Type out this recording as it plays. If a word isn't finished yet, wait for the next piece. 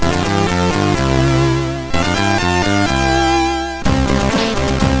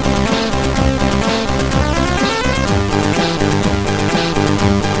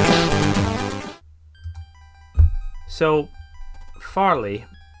So, Farley,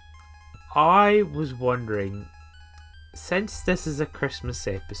 I was wondering, since this is a Christmas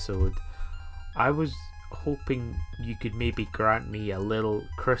episode, I was hoping you could maybe grant me a little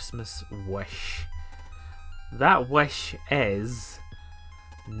Christmas wish. That wish is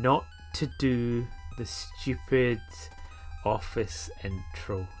not to do the stupid Office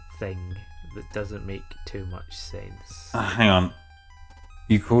intro thing that doesn't make too much sense. Hang on.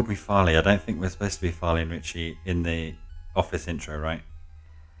 You called me Farley. I don't think we're supposed to be Farley and Richie in the Office intro, right?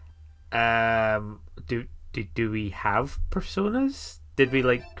 Do we have personas? Did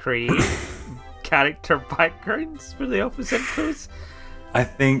we create character backgrounds for the Office intros? I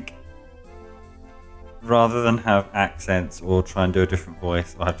think rather than have accents or try and do a different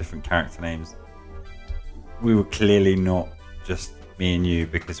voice or have different character names, we were clearly not just me and you,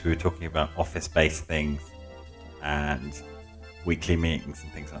 because we were talking about office-based things and weekly meetings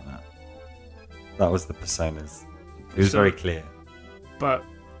and things like that. That was the personas. It was very clear. But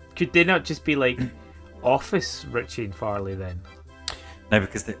could they not just be Office Richie and Farley then? No,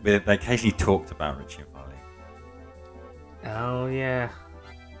 because they occasionally talked about Richie and Farley. Oh yeah.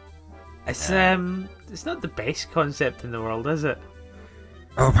 It's not the best concept in the world, is it?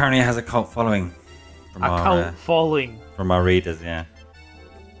 Oh, apparently it has a cult following. Cult following. From our readers, yeah.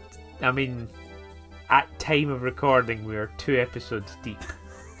 I mean, at time of recording, we are 2 episodes deep.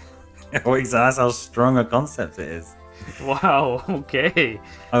 That's how strong a concept it is. Wow, okay.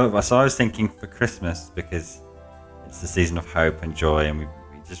 Oh, so I was thinking for Christmas, because it's the season of hope and joy, and we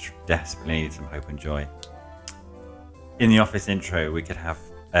just desperately need some hope and joy. In the Office intro, we could have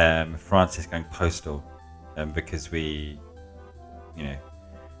Francis going postal, because he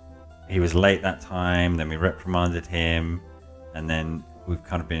was late that time, then we reprimanded him, and then we've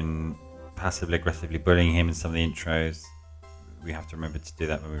kind of been passively aggressively bullying him in some of the intros. We have to remember to do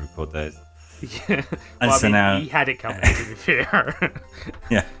that when we record those. Yeah. Now he had it coming, to be fair.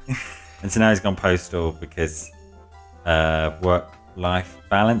 Yeah. And so now he's gone postal because work-life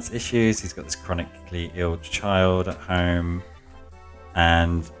balance issues. He's got this chronically ill child at home,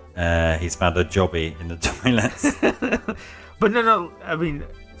 and he's found a jobby in the toilets. But no, I mean,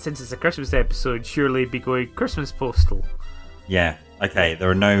 since it's a Christmas episode, surely it'd be going Christmas postal. Yeah. Okay, there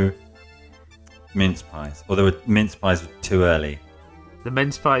are no mince pies. Or there were mince pies too early. The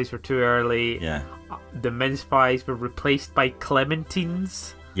mince pies were too early. Yeah. The mince pies were replaced by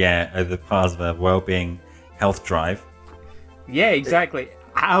clementines. Yeah, the part of a well-being health drive. Yeah, exactly.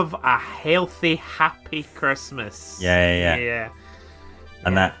 Have a healthy, happy Christmas. Yeah.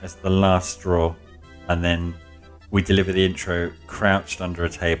 And that is the last straw. And then we deliver the intro crouched under a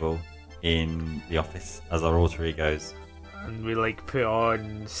table in the office as our alter egos. And we put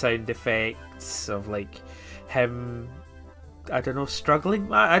on sound effects of him, I don't know,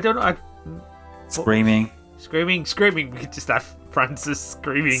 struggling. I don't know. Screaming. We could just have Francis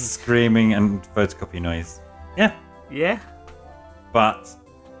screaming. Screaming and photocopy noise. Yeah. Yeah. But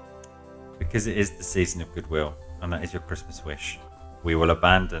because it is the season of goodwill, and that is your Christmas wish, we will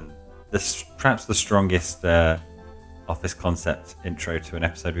abandon this, perhaps the strongest Office concept intro to an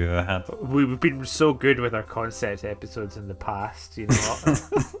episode we've ever had. We've been so good with our concept episodes in the past, you know.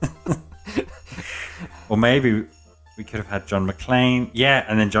 Or maybe we could have had John McClane. Yeah,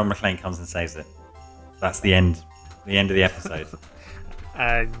 and then John McClane comes and saves it. That's the end. The end of the episode.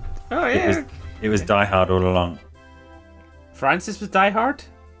 And it was Die Hard all along. Francis was Die Hard?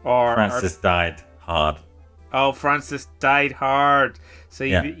 Francis died hard. Oh, Francis died hard. So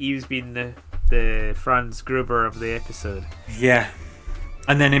he was being the Franz Gruber of the episode. Yeah.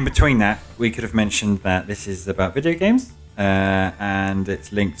 And then in between that, we could have mentioned that this is about video games. And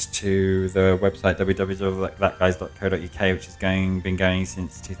it's linked to the website www.thatguys.co.uk, which has been going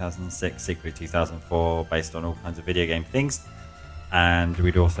since 2006, secretly 2004, based on all kinds of video game things. And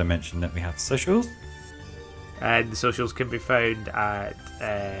we'd also mention that we have socials. And the socials can be found at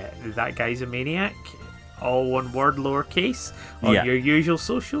That Guy's a Maniac, all one word, lowercase, on your usual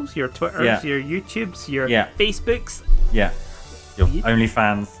socials, your Twitters, your YouTubes, your Facebooks. Yeah. Your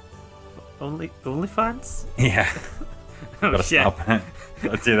OnlyFans. OnlyFans? Yeah. Gotta stop.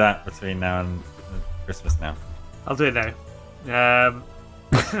 Gotta do that between now and Christmas now. I'll do it now.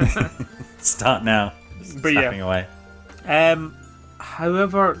 Start now. Snapping away.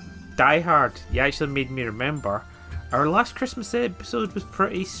 However, Die Hard, you actually made me remember, our last Christmas episode was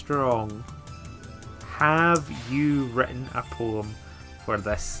pretty strong. Have you written a poem for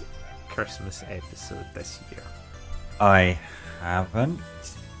this Christmas episode this year? I haven't,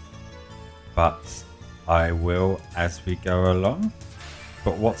 but I will as we go along.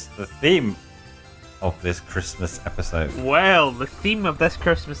 But what's the theme of this Christmas episode? Well, the theme of this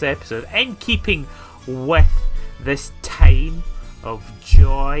Christmas episode, in keeping with this time of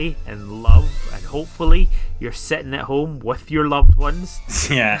joy and love, and hopefully you're sitting at home with your loved ones.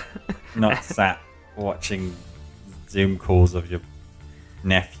 Yeah, not sat watching Zoom calls of your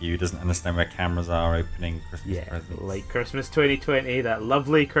nephew who doesn't understand where cameras are opening Christmas presents. Like Christmas 2020, that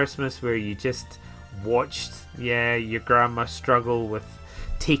lovely Christmas where you just watched your grandma struggle with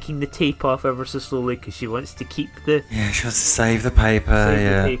taking the tape off ever so slowly because she wants to keep the she wants to save the paper.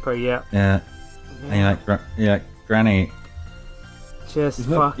 the paper. And you're like, Granny, just you've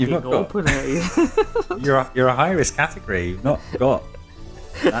not open it. you're a high risk category. You've not got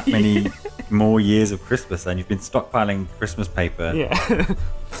that many more years of Christmas, and you've been stockpiling Christmas paper. Yeah.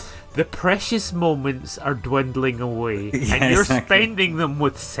 The precious moments are dwindling away, Yeah, and you're exactly. spending them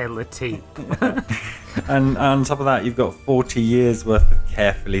with sellotape. And on top of that, you've got 40 years worth of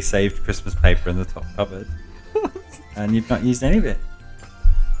carefully saved Christmas paper in the top cupboard, and you've not used any of it.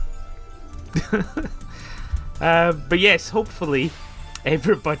 But yes, hopefully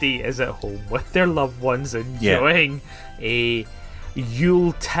everybody is at home with their loved ones enjoying a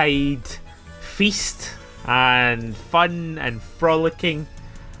Yuletide feast and fun and frolicking.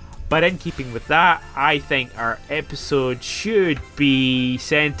 But in keeping with that, I think our episode should be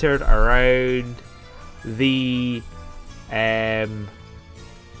centered around the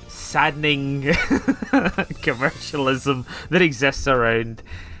saddening commercialism that exists around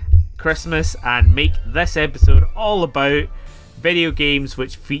Christmas, and make this episode all about video games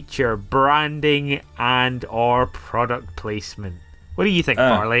which feature branding and or product placement. What do you think,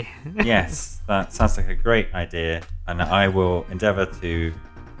 Farley? Yes, that sounds like a great idea, and I will endeavour to,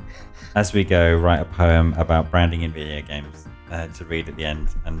 as we go, write a poem about branding in video games to read at the end.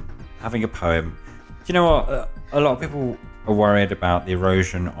 And having a poem, do you know what? A lot of people are worried about the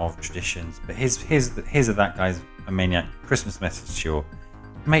erosion of traditions, but here's that guy's a maniac Christmas message to you.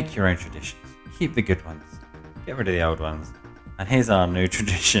 Make your own traditions. Keep the good ones. Get rid of the old ones. And here's our new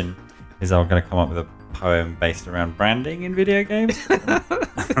tradition: is I'm going to come up with a poem based around branding in video games,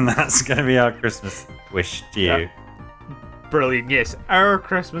 and that's going to be our Christmas wish to you. Brilliant. Yes, our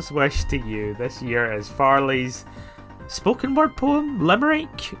Christmas wish to you this year is Farley's spoken word poem,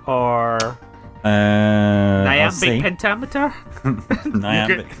 limerick, or Niambic pentameter.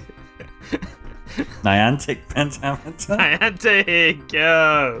 Niantic pentameter. Niantic.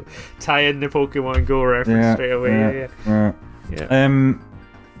 Oh, tie in the Pokemon Go reference straight away. Yeah.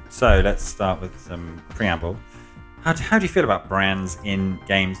 So let's start with some preamble. How do you feel about brands in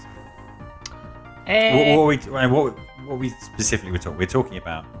games? What we specifically we're talking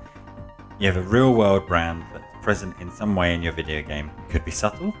about? You have a real world brand that's present in some way in your video game. Could be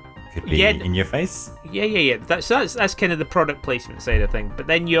subtle. Could be in your face. Yeah. That's kind of the product placement side of things. But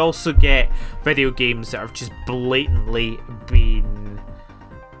then you also get video games that have just blatantly been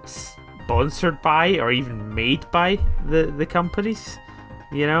sponsored by or even made by the companies.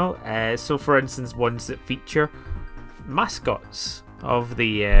 You know, so for instance, ones that feature mascots of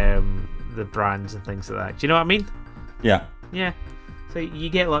the brands and things like that. Do you know what I mean? Yeah. Yeah. So you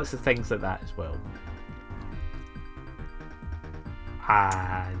get lots of things like that as well.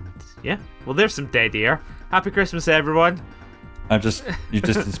 And yeah, well, there's some dead air. Happy Christmas, everyone. You just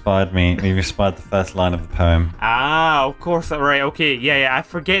inspired me. You've inspired the first line of the poem. Ah, of course. Right. Okay. Yeah. I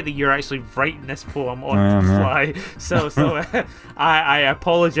forget that you're actually writing this poem on the fly. So I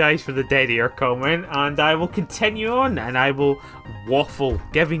apologise for the dead air comment, and I will continue on, and I will waffle,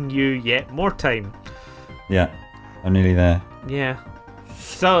 giving you yet more time. Yeah, I'm nearly there. Yeah.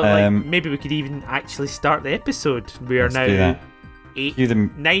 So maybe we could even actually start the episode. We are now do that. 9 Cue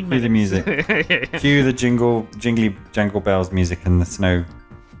minutes. the music. Cue the jingly jangle bells music and the snow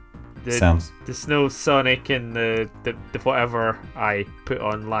sounds. The Snow Sonic and the whatever I put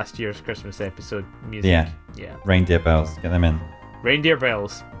on last year's Christmas episode music. Yeah. Reindeer bells. Get them in. Reindeer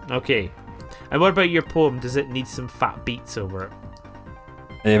bells. Okay. And what about your poem? Does it need some fat beats over it?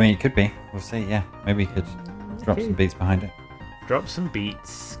 I mean, it could be. We'll see. Yeah, maybe we could drop some beats behind it. Drop some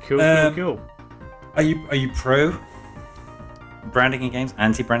beats. Cool. Are you pro branding in games?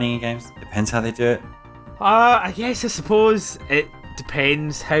 Anti-branding in games? Depends how they do it. I guess I suppose it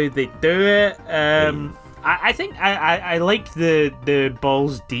depends how they do it. I think I like the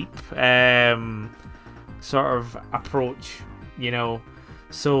balls deep sort of approach. You know,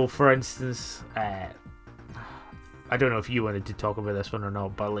 so for instance, I don't know if you wanted to talk about this one or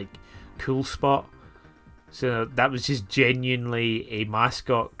not, but like Cool Spot. So that was just genuinely a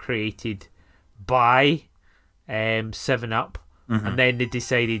mascot created by 7-Up, and then they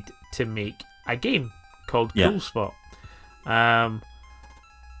decided to make a game called Cool Spot. I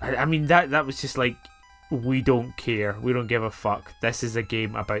mean that was just like we don't care. We don't give a fuck. This is a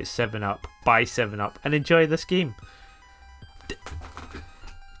game about 7-Up. Buy 7-Up and enjoy this game.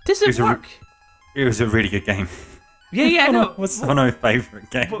 Does it work? It was a really good game. Yeah, I know. It's one of my favourite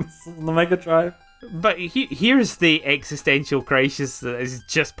games on the Mega Drive. But here's the existential crisis that has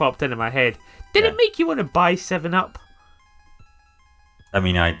just popped into my head. Did it make you want to buy 7-Up? I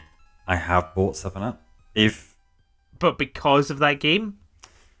mean, I have bought 7-Up. But because of that game?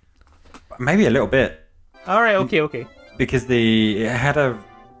 Maybe a little bit. Alright, okay. Because it had a...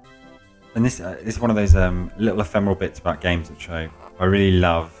 And this is one of those little ephemeral bits about games which I really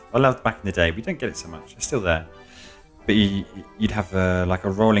love. I loved back in the day. We don't get it so much. It's still there. But you'd have like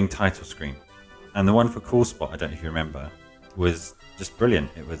a rolling title screen. And the one for Cool Spot, I don't know if you remember, was just brilliant.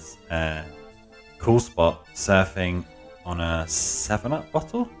 It was Cool Spot surfing on a 7-Up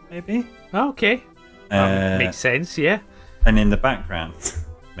bottle, maybe? Okay. Makes sense, yeah. And in the background,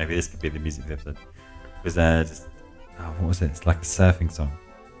 maybe this could be the music of the episode, was what was it? It's like a surfing song.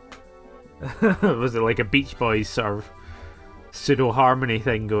 Was it like a Beach Boys sort of pseudo harmony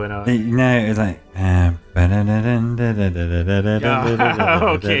thing going on? No, it was like. Okay,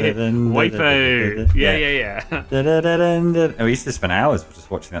 wipe out. Yeah. We used to spend hours just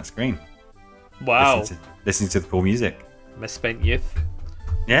watching that screen. Wow. Listening to the cool music. Misspent youth.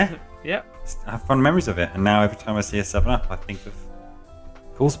 Yeah. Yep. I have fond memories of it, and now every time I see a 7-Up, I think of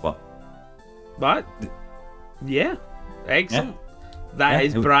Cool Spot. But yeah, excellent. Yeah. That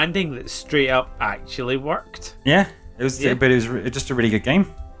is branding that straight up actually worked. Yeah, it was. Yeah. But it was just a really good game.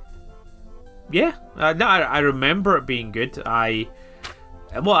 Yeah, no, I remember it being good. As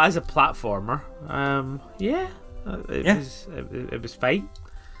a platformer, it was fine.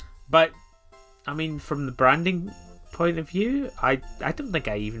 But I mean, from the branding point of view, I don't think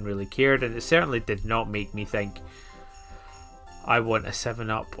I even really cared, and it certainly did not make me think I want a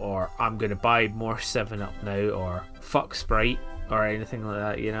 7-Up or I'm going to buy more 7-Up now or fuck Sprite or anything like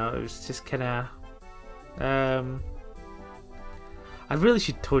that. You know, it was just kind of. I really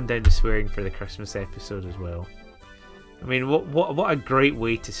should tone down the swearing for the Christmas episode as well. I mean, what a great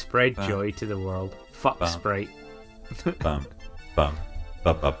way to spread joy to the world. Fuck Sprite. Bum, bum.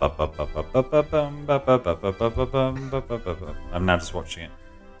 I'm now just watching it.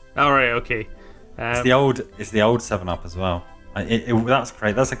 All right, okay. It's the old 7-Up as well. That's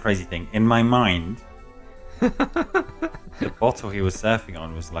crazy. That's a crazy thing. In my mind, the bottle he was surfing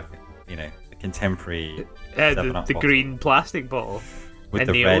on was like a contemporary 7-Up the green plastic bottle with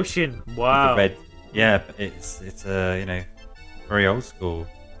in the red, ocean. Wow. With the red, yeah, but it's very old school.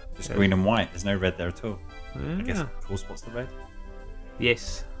 Just green and white. There's no red there at all. Yeah. I guess Cool Spot's the red.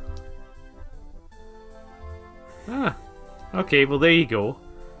 Yes. Okay, well there you go.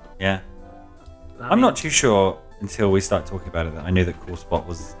 Yeah. I'm not too sure until we start talking about it that I knew that Cool Spot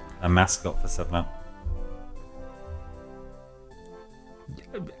was a mascot for 7-Up.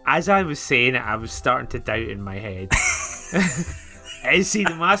 As I was saying it, I was starting to doubt in my head. Is he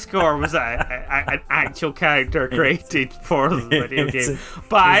the mascot or was that an actual character created for the video game?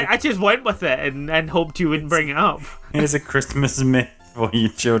 But I just went with it and hoped you wouldn't bring it up. Here's a Christmas myth for you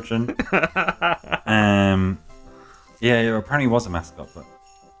children. Yeah, apparently he was a mascot, but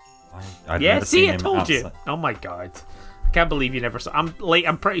I'd never seen him I told outside. you. Oh my god, I can't believe you never saw.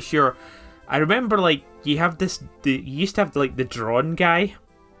 I'm pretty sure. I remember you used to have the drawn guy.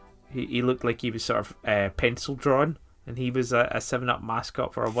 He looked like he was sort of pencil drawn, and he was a 7-Up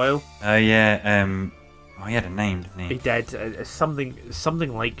mascot for a while. Oh yeah, he had a name, didn't he? He did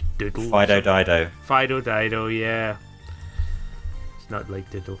something like Doodle. Fido Dido. Fido Dido, yeah. It's not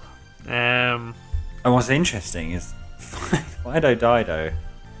like Doodle. And what's interesting is Fido Dido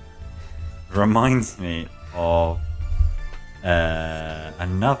reminds me of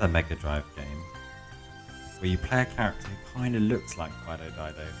another Mega Drive game where you play a character who kind of looks like Fido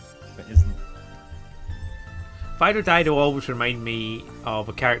Dido, but isn't. Fido Dido always remind me of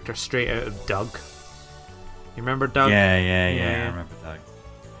a character straight out of Doug. You remember Doug? Yeah. I remember Doug.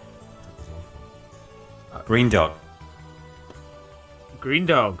 Green Dog. Green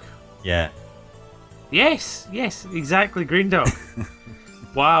Dog. Yeah. Yes, exactly, Green Dog.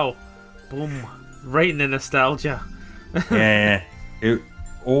 Wow. Boom. Right in the nostalgia. Yeah. It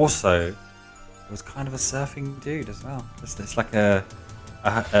also was kind of a surfing dude as well. It's like a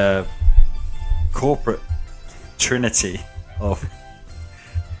corporate trinity of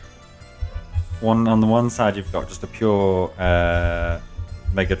one. On the one side, you've got just a pure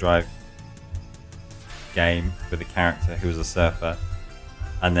Mega Drive game with a character who was a surfer,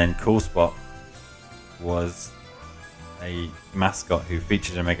 and then Cool Spot was a mascot who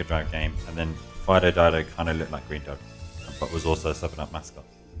featured in a Mega Drive game, and then Fido Dido kind of looked like Green Dog, but was also a 7-Up mascot.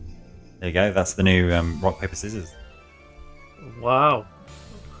 There you go. That's the new rock paper scissors. Wow.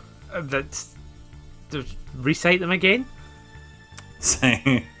 That's. Recite them again? So,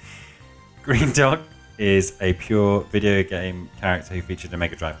 Green Dog is a pure video game character who featured in a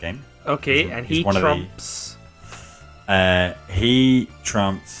Mega Drive game. Okay, and he trumps. He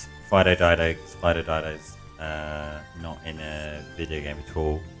trumps Fido Dido because Fido Dido's not in a video game at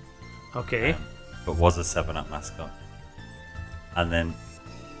all. Okay. But was a 7-Up mascot. And then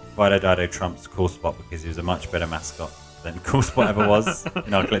Fido Dido trumps Cool Spot because he was a much better mascot than Cool Spot ever was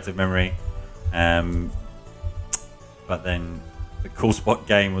in our collective memory. But then the Cool Spot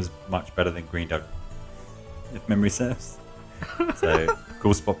game was much better than Green Dog, if memory serves. So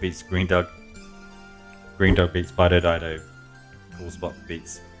Cool Spot beats Green Dog. Green Dog beats Fido Dido. Cool Spot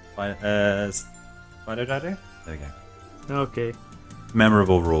beats Fido Dido. There we go. Okay.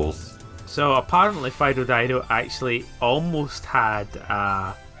 Memorable rules. So apparently Fido Dido actually almost had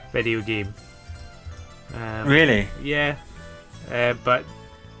a video game. Really? Yeah. But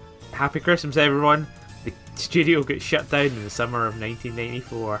Happy Christmas, everyone. The studio got shut down in the summer of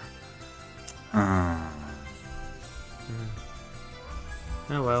 1994.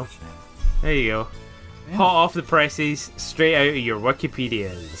 Oh well. There you go. Yeah. Hot off the presses, straight out of your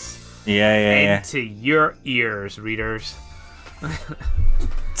Wikipedias. Yeah. Into your ears, readers.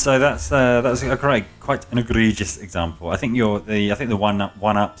 So that's quite an egregious example. I think the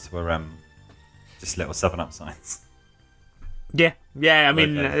one-ups were just little 7-Up signs. Yeah. I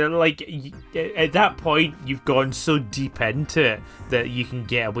mean, like at that point, you've gone so deep into it that you can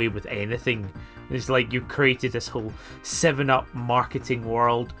get away with anything. It's like you've created this whole 7-Up marketing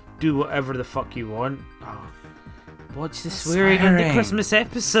world. Do whatever the fuck you want. Oh, watch the swearing in the Christmas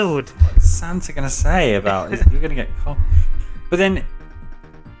episode. What's Santa gonna say about it? You're gonna get caught. But then,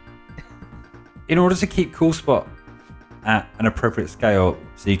 in order to keep Cool Spot at an appropriate scale,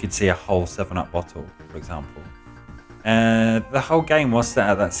 so you could see a whole 7-Up bottle, for example. The whole game was set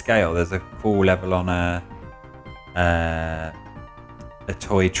at that scale. There's a cool level on a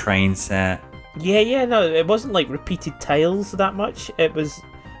toy train set. Yeah, no, it wasn't like repeated tiles that much. It was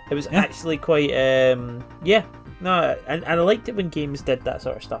actually quite no, and I liked it when games did that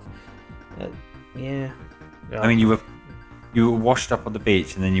sort of stuff. Yeah. I mean, you were washed up on the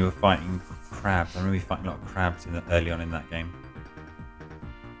beach, and then you were fighting crabs. I remember you fighting a lot of crabs early on in that game.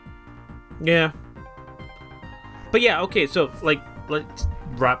 Yeah. But yeah, okay, so let's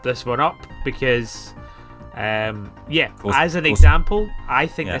wrap this one up because as an example, I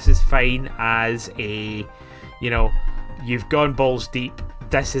think this is fine as a, you've gone balls deep.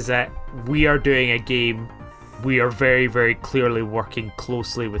 This is it. We are doing a game. We are very, very clearly working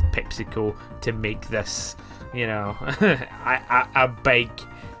closely with PepsiCo to make this, a big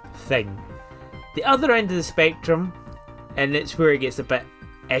thing. The other end of the spectrum, and it's where it gets a bit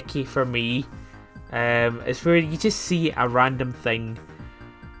icky for me, it's where you just see a random thing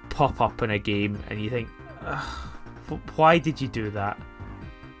pop up in a game and you think, why did you do that?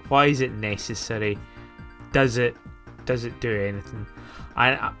 Why is it necessary? Does it do anything?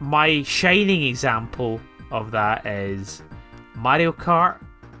 And my shining example of that is Mario Kart.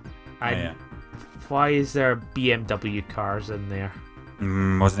 And why is there BMW cars in there?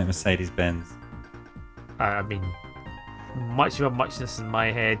 Wasn't it Mercedes-Benz? I mean, much of a muchness in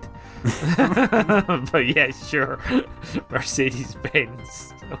my head. But yeah, sure.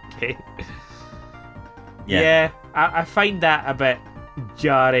 Mercedes-Benz. Okay. Yeah, I find that a bit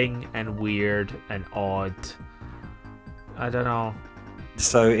jarring and weird and odd. I don't know.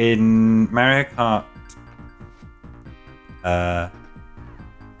 So in Mario Kart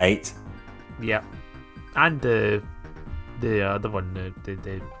 8. Yeah. And the other one,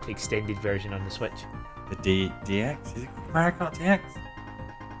 the extended version on the Switch. The DX? Is it called Mario Kart DX?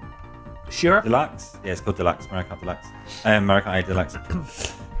 Sure. Deluxe? Yeah, it's called Deluxe. Mario Kart Deluxe. Mario Kart 8 Deluxe.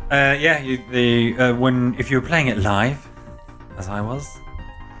 If you were playing it live, as I was,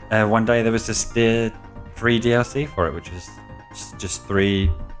 one day there was just the free DLC for it, which was just 3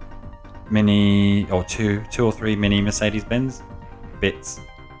 mini, or two or three mini Mercedes-Benz bits.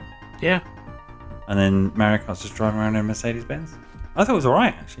 Yeah. And then Mario Kart's just driving around in a Mercedes-Benz. I thought it was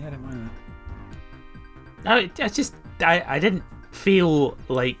alright, actually. I didn't mind that. I didn't feel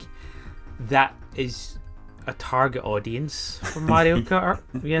like that is a target audience for Mario Kart,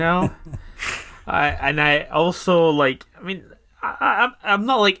 I also I'm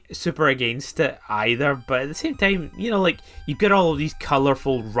not like super against it either, but at the same time, you've got all of these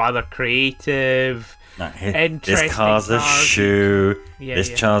colourful, rather creative, interesting this car's a shoe. Yeah, this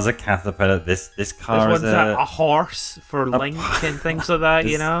car's a caterpillar. This car is a horse for Link and things like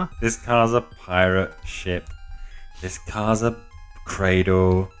that. This car's a pirate ship. This car's a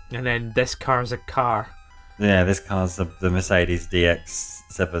cradle. And then this car's a car. Yeah, this car's the Mercedes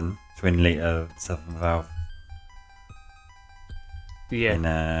DX7 twin liter 7-valve.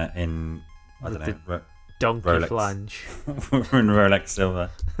 Yeah. In I don't know, donkey Rolex. flange. In Rolex silver.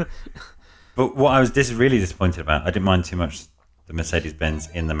 But what I was really disappointed about, I didn't mind too much the Mercedes-Benz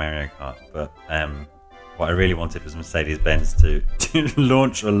in the Mario Kart, but what I really wanted was Mercedes-Benz to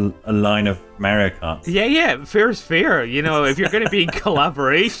launch a line of Mario Karts. Yeah, fair is fair. You know, if you're going to be in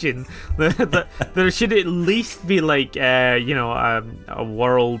collaboration, there should at least be like, a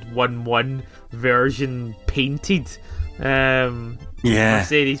World 1-1 version painted.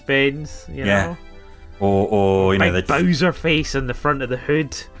 Mercedes-Benz, you know. Or big they Bowser face on the front of the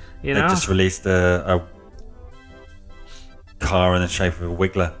hood. You know, they just released a car in the shape of a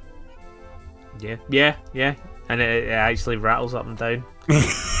wiggler. Yeah, and it actually rattles up and down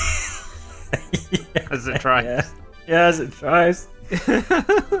as it tries. Yeah, as it tries.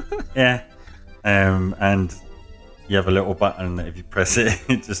 Yeah, and you have a little button that if you press it,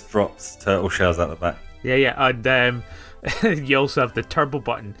 it just drops turtle shells out the back. Yeah, and you also have the turbo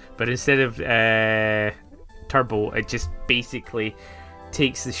button, but instead of turbo, it just basically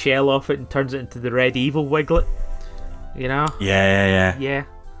takes the shell off it and turns it into the Red Evil Wiglet. You know? Yeah.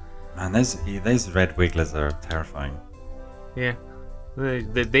 Man, those red wigglers are terrifying. Yeah,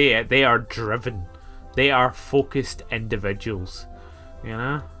 they are driven. They are focused individuals. You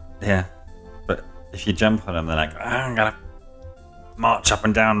know? Yeah, but if you jump on them, they're like, I'm gonna march up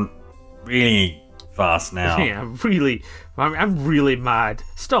and down really fast now. Yeah, I'm really mad.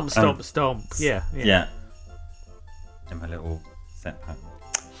 Stomp. Yeah. In my little set pattern.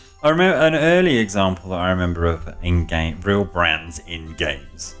 I remember an early example that I remember of in-game real brands in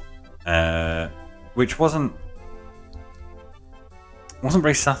games, which wasn't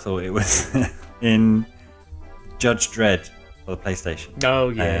very subtle. It was in Judge Dredd for the PlayStation. Oh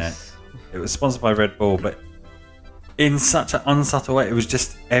yes. It was sponsored by Red Bull, but in such an unsubtle way. It was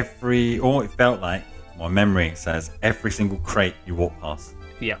just it felt like, my memory says, every single crate you walk past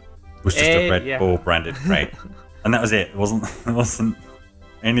was just a Red Bull branded crate. And that was it. It wasn't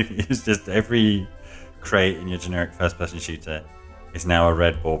anything. It was just every crate in your generic first-person shooter is now a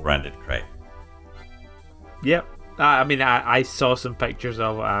Red Bull branded crate. Yep. I mean, I saw some pictures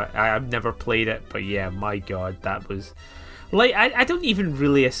of it. I've never played it, but yeah, my God, that was... Like, I don't even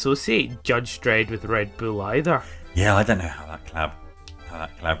really associate Judge Dredd with Red Bull either. Yeah, I don't know how that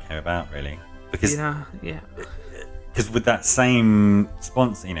collab came about, really. Because, because with that same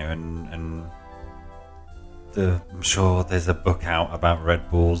sponsor, and I'm sure there's a book out about Red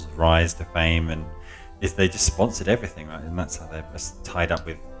Bull's rise to fame, and they just sponsored everything, right? And that's how they're tied up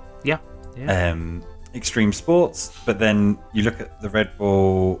with extreme sports. But then you look at the Red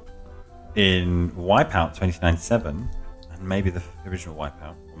Bull in Wipeout 2097, and maybe the original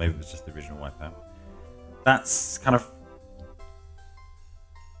Wipeout, or maybe it was just the original Wipeout. That's kind of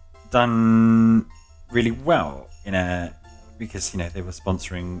done really well because they were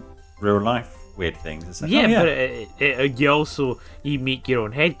sponsoring real life weird things. It's like, but you make your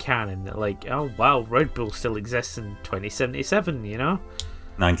own headcanon. Like, oh wow, Red Bull still exists in 2077.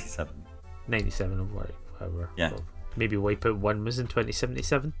 97 or whatever. Yeah. Well, maybe Wipeout 1 was in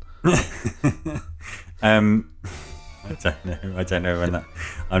 2077. I don't know when that.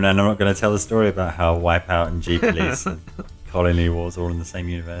 I'm not going to tell the story about how Wipeout and G-Police and Colony Wars are all in the same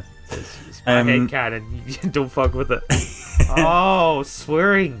universe. It's my headcanon. Don't fuck with it. Oh,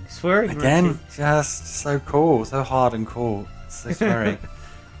 swearing again. Richie. Just so cool, so hard and cool. So swearing.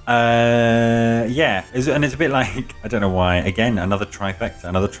 And it's a bit like, I don't know why. Again, another trifecta,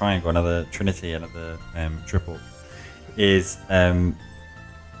 another triangle, another trinity, another triple. Is in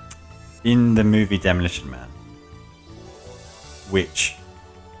the movie Demolition Man, which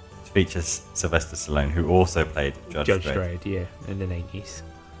features Sylvester Stallone, who also played Judge Dredd. Yeah, in the 90s.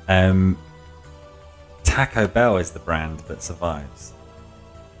 Taco Bell is the brand that survives.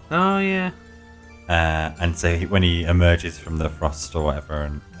 Oh yeah. And so when he emerges from the frost or whatever,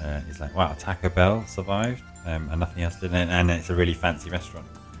 and he's like, "Wow, Taco Bell survived, and nothing else did," and it's a really fancy restaurant.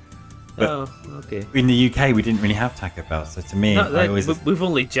 But okay. In the UK, we didn't really have Taco Bell, so to me, we've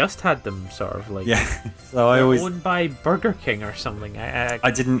only just had them, sort of like. Yeah. So I always owned by Burger King or something.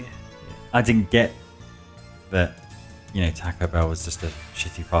 I didn't get that. Taco Bell was just a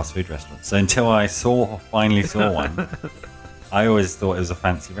shitty fast food restaurant. So until I finally saw one, I always thought it was a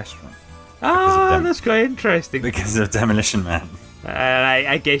fancy restaurant. That's quite interesting. Because of Demolition Man.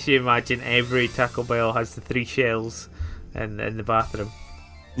 I guess you imagine every Taco Bell has the 3 shells in the bathroom.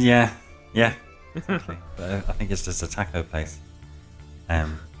 Yeah, exactly. But I think it's just a taco place.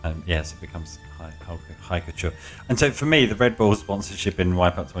 Yes, it becomes high couture. And so for me, the Red Bull sponsorship in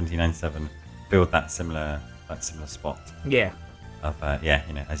Wipeout 2097 filled that similar spot. Yeah. Of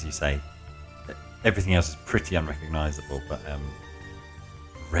as you say, everything else is pretty unrecognisable, but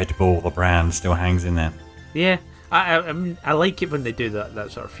Red Bull, the brand, still hangs in there. Yeah. I mean, I like it when they do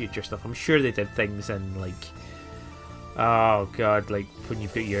that sort of future stuff. I'm sure they did things in like, oh god, like when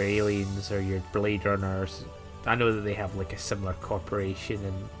you've got your Aliens or your Blade Runners. I know that they have like a similar corporation,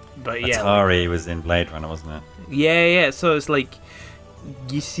 but yeah, Atari was in Blade Runner, wasn't it? Yeah. So it's like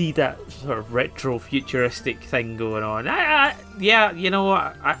you see that sort of retro futuristic thing going on. Yeah, you know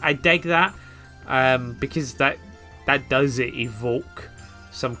what? I dig that because that does evoke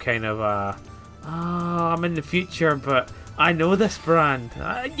some kind of I'm in the future, but I know this brand.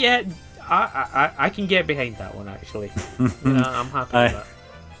 Yeah, I can get behind that one actually. I'm happy with that.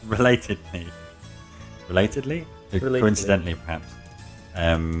 Relatedly? Coincidentally, perhaps,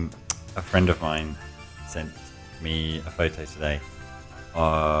 a friend of mine sent me a photo today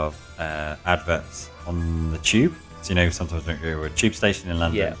of adverts on the tube. So sometimes when you're at a tube station in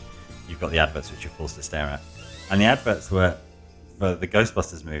London, you've got the adverts which you're forced to stare at, and the adverts were for the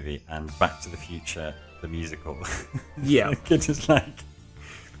Ghostbusters movie and Back to the Future the musical. Yeah. It's just like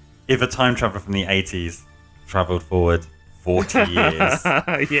if a time traveler from the 80s travelled forward 40 years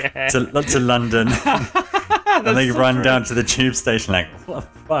to London and they run down to the tube station like,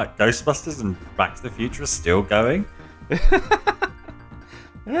 what the fuck, Ghostbusters and Back to the Future are still going?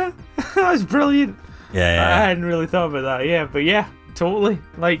 Yeah, that was brilliant. Yeah. I hadn't really thought about that. Yeah, but yeah, totally.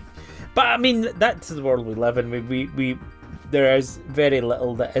 Like, but I mean, that's the world we live in. We there is very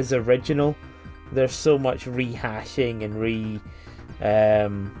little that is original. There's so much rehashing and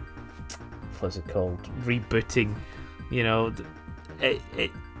what's it called? Rebooting.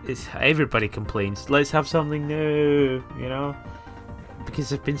 It's everybody complains. Let's have something new. Because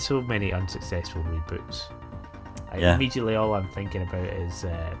there've been so many unsuccessful reboots. Immediately, all I'm thinking about is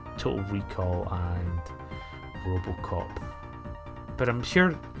Total Recall and RoboCop. But I'm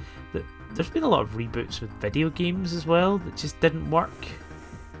sure that there's been a lot of reboots with video games as well that just didn't work.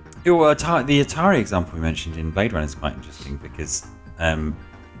 Well, the Atari example we mentioned in Blade Runner is quite interesting because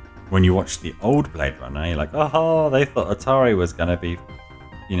when you watch the old Blade Runner, you're like, oh, they thought Atari was going to be,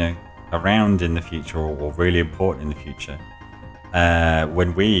 around in the future or really important in the future.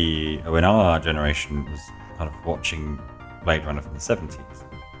 When our generation was kind of watching Blade Runner from the 70s.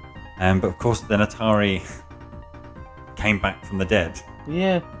 But of course, then Atari came back from the dead.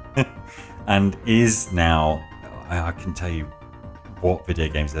 Yeah. And is now, I can tell you what video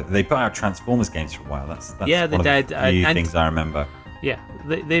games they put out Transformers games for a while. That's yeah, one they of did. the few things I remember. Yeah,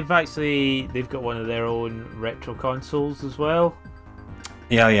 they've got one of their own retro consoles as well.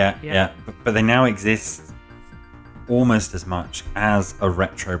 Yeah. But they now exist almost as much as a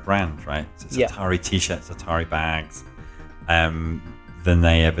retro brand, right? So it's Atari T-shirts, Atari bags, than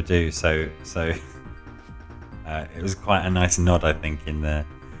they ever do. So it was quite a nice nod, I think, in the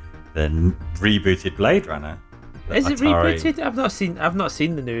rebooted Blade Runner. Is it rebooted? I've not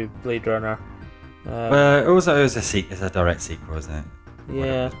seen the new Blade Runner. Well, it was a direct sequel, isn't it?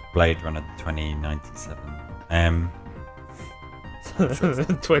 Yeah. Blade Runner 2097.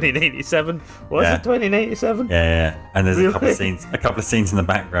 2097. Was it 2097? Yeah. And there's a couple of scenes in the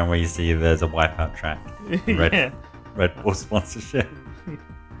background where you see there's a Wipeout track. Red Bull sponsorship.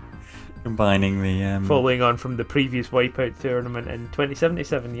 Combining the following on from the previous Wipeout tournament in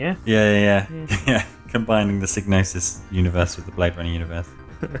 2077. Yeah. Combining the Psygnosis universe with the Blade Runner universe.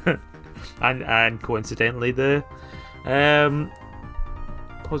 and coincidentally the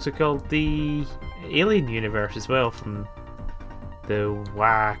what's it called, the Alien universe as well, from the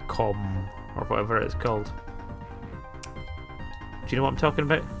Wacom or whatever it's called. Do you know what I'm talking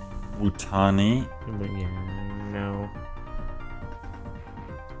about? Wutani? Yeah, no,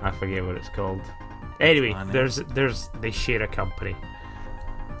 I forget what it's called. Anyway, there's they share a company.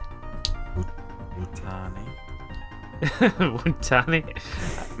 Wutani.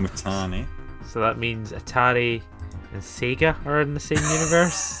 Wutani. So that means Atari and Sega are in the same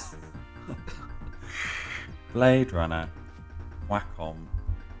universe. Blade Runner. Wacom.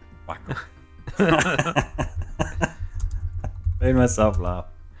 Made myself laugh.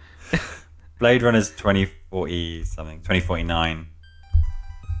 Blade Runner's 2040 something, 2049.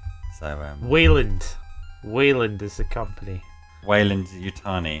 So Wayland is the company. Wayland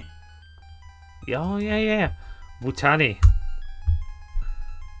Yutani. Oh yeah. Wutani.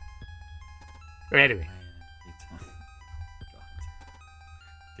 Anyway.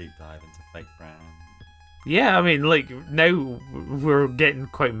 Deep dive into fake brand. Yeah, I mean, like, now we're getting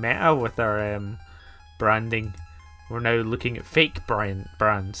quite meta with our branding We're now looking at fake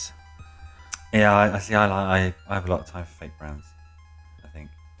brands. Yeah, I see. I have a lot of time for fake brands. I think.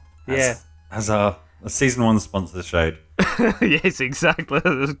 As our season 1 sponsor showed. Yes, exactly. I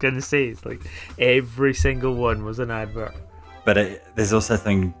was going to say, it's like every single one was an advert. But there's also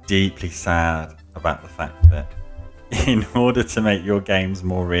something deeply sad about the fact that in order to make your games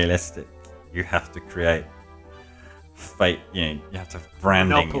more realistic, you have to create fake. You have to have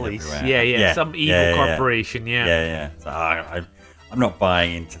branding monopolies. everywhere. Yeah. Some evil corporation. Yeah. So I'm not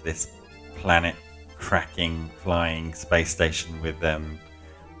buying into this planet-cracking flying space station with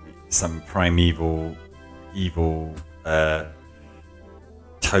some primeval evil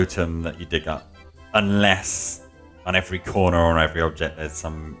totem that you dig up, unless on every corner or on every object there's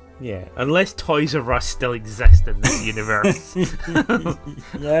some. Yeah, unless Toys R Us still exist in this universe.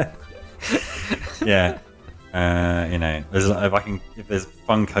 Yeah. If there's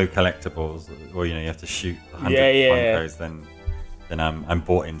Funko collectibles, or you have to shoot 100 Funkos, then I'm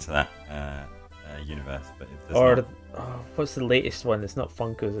bought into that universe. But if there's not, what's the latest one? It's not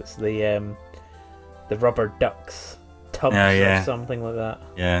Funkos. It's the rubber ducks tubs or something like that.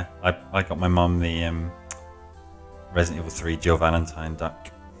 Yeah, I got my mum the Resident Evil 3 Jill Valentine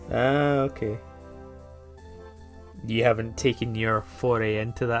duck. Ah, okay. You haven't taken your foray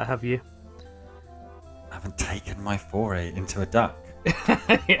into that, have you? I haven't taken my foray into a duck.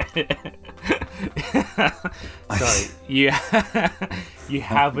 Sorry, you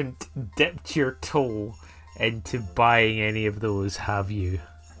haven't dipped your toe into buying any of those, have you?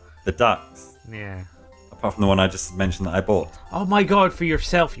 The ducks? Yeah. Apart from the one I just mentioned that I bought. Oh my god, for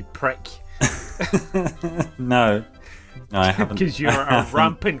yourself, you prick. No, I haven't. Because you're a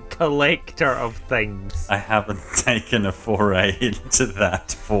rampant collector of things. I haven't taken a foray into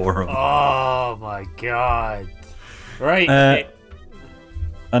that forum. Oh my god. Right.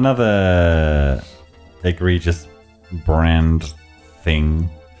 Another egregious brand thing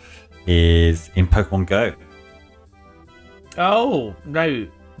is in Pokemon Go. Oh, now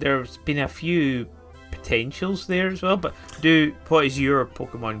there's been a few potentials there as well, but what is your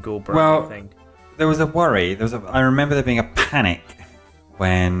Pokemon Go brand thing? There was a worry. I remember there being a panic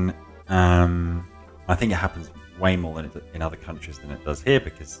when I think it happens way more in other countries than it does here,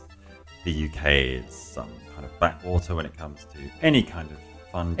 because the UK is some kind of backwater when it comes to any kind of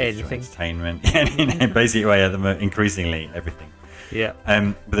fun digital entertainment. Basically, increasingly everything. Yeah.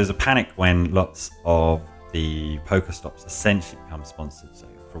 But there's a panic when lots of the Pokestops essentially become sponsored. So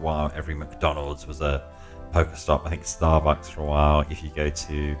for a while, every McDonald's was a Pokestop. I think Starbucks for a while. If you go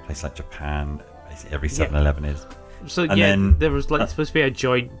to a place like Japan, basically every 7-Eleven is. So then there was supposed to be a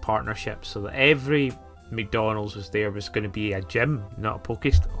joint partnership, so that every McDonald's was going to be a gym, not a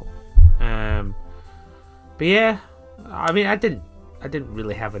Pokestop. But yeah, I mean, I didn't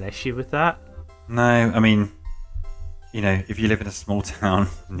really have an issue with that. No, I mean, if you live in a small town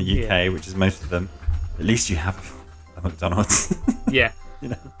in the UK, which is most of them, at least you have a McDonald's. Yeah.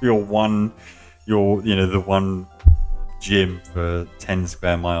 The one gym for 10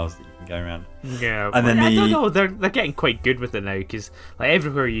 square miles that you can go around. Yeah, and then I don't know, they're getting quite good with it now, because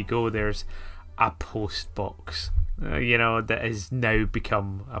everywhere you go there's a post box, that has now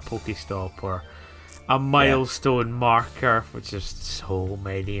become a Pokestop, or a milestone marker, which there's so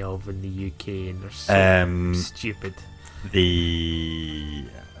many of in the UK, and they're so stupid. The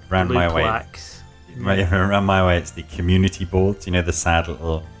around blue my plaques. Around my way, it's the community boards. The sad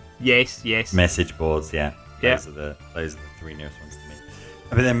little yes message boards. Those are the 3 nearest ones to me.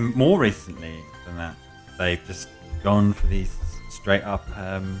 But then more recently than that, they've just gone for these straight up.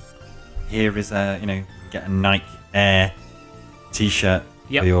 Here is get a Nike Air T-shirt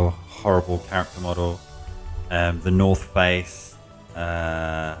for your horrible character model. The North Face.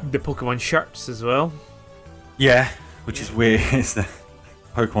 The Pokemon shirts as well. Yeah, which is weird. It's the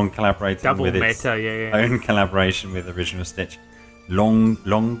Pokemon collaborating double with its own collaboration with Original Stitch.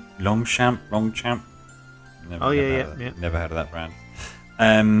 Longchamp. Never heard of that brand.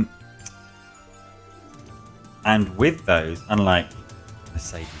 And with those, unlike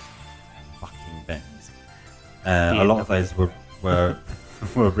Mercedes fucking Benz, a lot of those were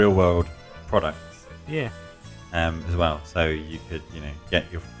real world products. Yeah. As well, so you could get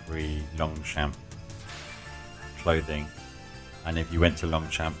your free Longchamp clothing, and if you went to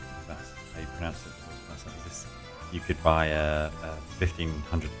Longchamp, that's how you pronounce it. You could buy a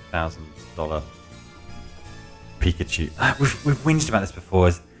 $1,500,000 Pikachu. We've whinged about this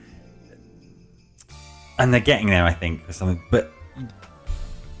before, and they're getting there, I think, for something. But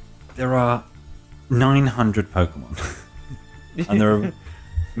there are 900 Pokemon, and there are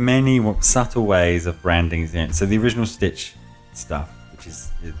many subtle ways of branding. So the Original Stitch stuff, which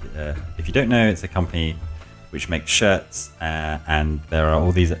is, if you don't know, it's a company which makes shirts, and there are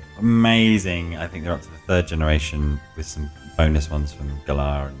all these amazing. I think they're up to the 3rd generation with some bonus ones from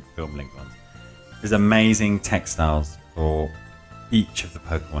Galar and Film Link ones. There's amazing textiles for each of the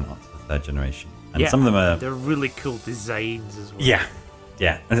Pokemon up to the 3rd generation, and some of them are they're really cool designs as well.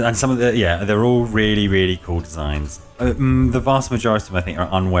 Yeah, and some of they're all really, really cool designs. The vast majority of them, I think, are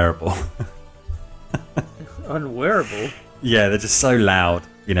unwearable. Unwearable? Yeah, they're just so loud.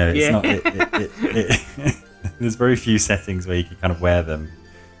 You know, it's not. There's very few settings where you can kind of wear them,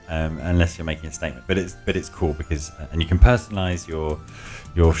 unless you're making a statement. But it's cool because and you can personalize your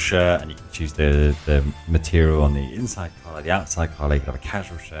shirt, and you can choose the material on the inside collar, the outside collar. You can have a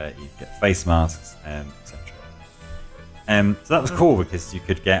casual shirt. You can get face masks, etc. So that was cool because you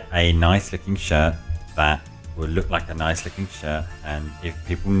could get a nice looking shirt that would look like a nice looking shirt, and if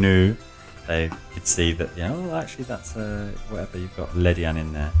people knew, they could see that, actually that's whatever, you've got Ledian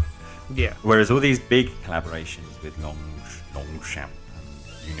in there. Yeah. Whereas all these big collaborations with Longchamp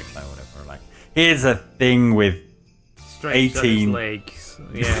and Uniqlo or whatever are like, here's a thing with stripes 18 on its legs.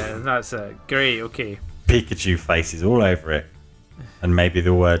 Yeah, that's it. Great, okay. Pikachu faces all over it, and maybe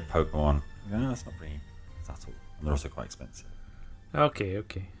the word Pokemon. No, that's not very subtle. And they're also quite expensive. Okay.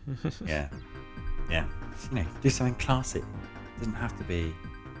 Yeah. Just, do something classy. It doesn't have to be,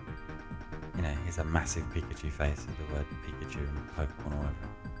 here's a massive Pikachu face with the word Pikachu and Pokemon all over.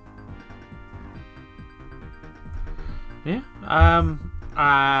 Yeah.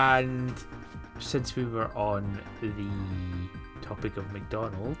 And since we were on the topic of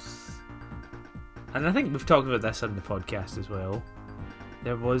McDonald's, and I think we've talked about this on the podcast as well,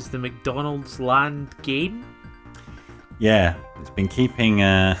 there was the McDonald's Land game. Yeah, it's been keeping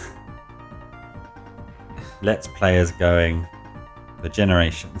Let's Players going for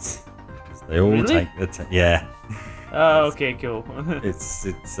generations. They all really? take the yeah. Oh, okay, cool. it's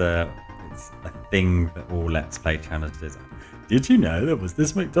a thing that all Let's Play channels do. Did you know there was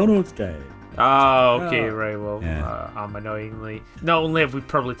this McDonald's game? Oh, okay, right. Well, I'm annoyingly. Not only have we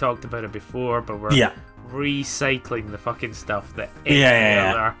probably talked about it before, but we're recycling the fucking stuff that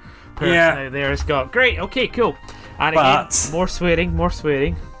other person out there has got. Great. Okay, cool. And again, more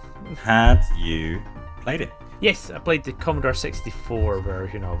swearing. Had you played it? Yes, I played the Commodore 64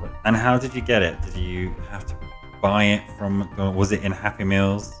 version of it. And how did you get it? Did you have to buy it from McDonald's? Was it in Happy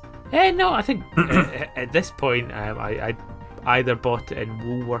Meals? No, I think at this point I either bought it in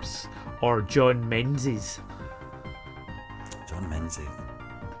Woolworths or John Menzies. John Menzies.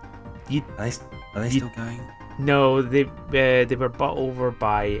 Are they still going? No, they were bought over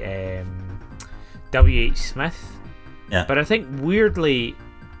by W.H. Smith. Yeah. But I think weirdly,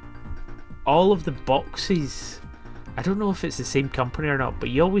 all of the boxes, I don't know if it's the same company or not, but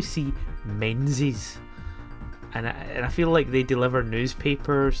you always see Menzies. And I feel like they deliver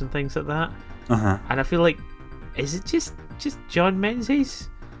newspapers and things like that. Uh-huh. And I feel like, is it just John Menzies?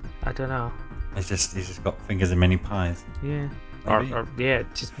 I don't know. He's just got fingers in many pies. Yeah. Or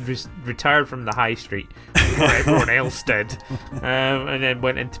just retired from the high street before everyone else did, and then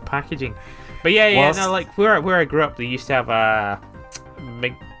went into packaging. But like where I grew up, they used to have a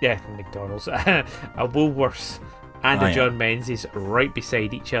McDonald's, a Woolworths, and a John Menzies right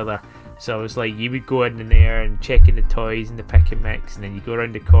beside each other. So it was like you would go in there and check in the toys and the pick and mix, and then you go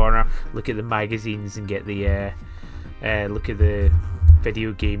around the corner, look at the magazines, and get the look at the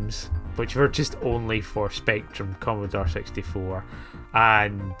video games, which were just only for Spectrum, Commodore 64.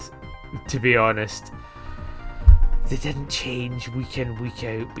 And to be honest, they didn't change week in, week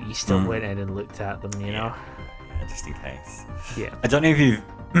out, but you still went in and looked at them, you know? Yeah, just in case. Yeah. I don't know if you've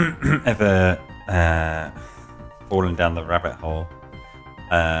ever fallen down the rabbit hole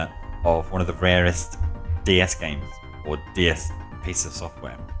of one of the rarest DS games, or DS piece of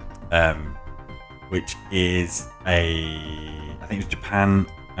software, which is I think it was Japan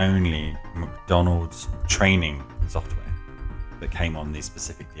only McDonald's training software that came on these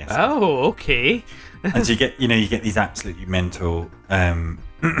specific DS. Oh, okay. And so you get these absolutely mental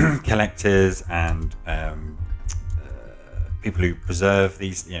collectors and people who preserve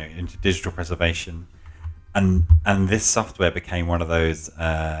these, into digital preservation, and this software became one of those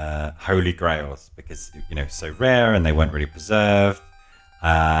holy grails because so rare and they weren't really preserved.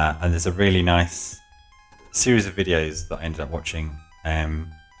 And there's a really nice series of videos that I ended up watching.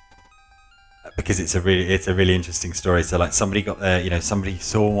 Because it's a really interesting story. So like somebody got there, somebody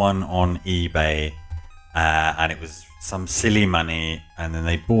saw one on eBay, and it was some silly money, and then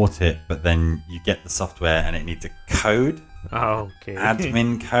they bought it. But then you get the software, and it needs a code, okay,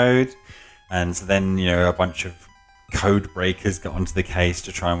 admin code, and so then a bunch of code breakers got onto the case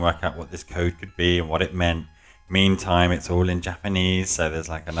to try and work out what this code could be and what it meant. Meantime, it's all in Japanese, so there's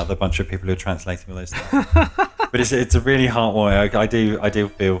like another bunch of people who are translating all those stuff. But it's a really heartwarming. I do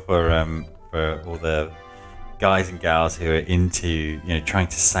feel for all the guys and gals who are into trying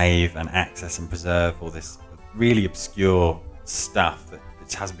to save and access and preserve all this really obscure stuff that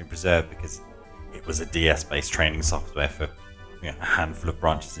hasn't been preserved because it was a DS-based training software for a handful of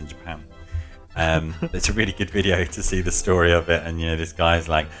branches in Japan. It's a really good video to see the story of it, and this guy's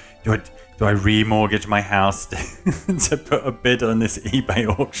like, do I remortgage my house to put a bid on this eBay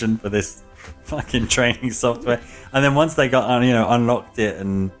auction for this fucking training software? And then once they got unlocked it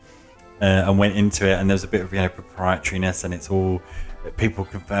and went into it, and there's a bit of proprietariness, and it's all people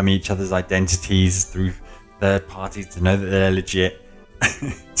confirming each other's identities through third parties to know that they're legit.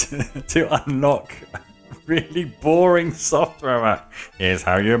 to unlock really boring software. Like, here's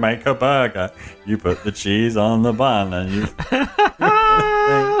how you make a burger. You put the cheese on the bun, and you.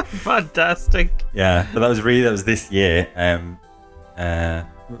 Fantastic. Yeah, but that was this year.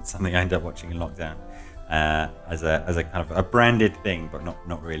 Something I ended up watching in lockdown as a kind of a branded thing, but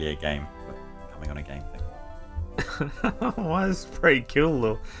not really a game, but coming on a game thing. Well, that's pretty cool,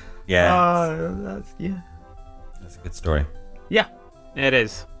 though. Yeah. That's a good story. Yeah, it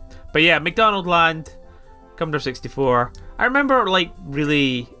is. But yeah, McDonald Land, Commodore 64. I remember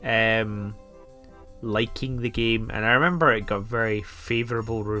really liking the game, and I remember it got very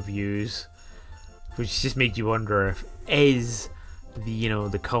favourable reviews, which just made you wonder if is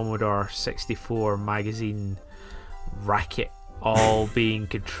the Commodore 64 magazine racket all being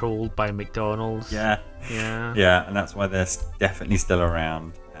controlled by McDonald's. Yeah, and that's why they're definitely still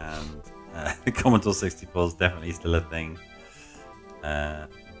around, and the Commodore 64 is definitely still a thing.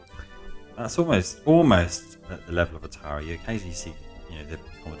 That's almost at the level of Atari. You occasionally see the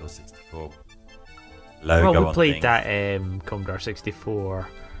Commodore 64 logo. Well, we on played things. that Commodore 64.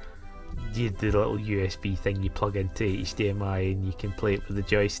 The little USB thing you plug into HDMI and you can play it with the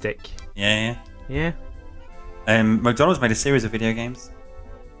joystick. Yeah. Yeah. McDonald's made a series of video games.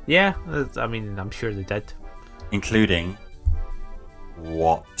 Yeah, I mean, I'm sure they did. Including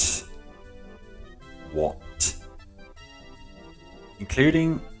what?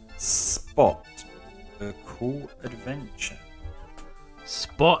 Including Spot, The Cool Adventure.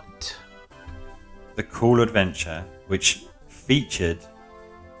 Spot. The Cool Adventure, which featured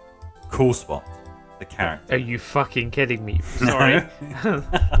Cool Spot, the character. Are you fucking kidding me? Sorry.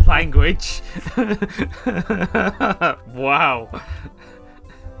 Language. Wow.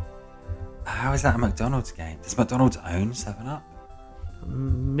 How is that a McDonald's game? Does McDonald's own 7-Up?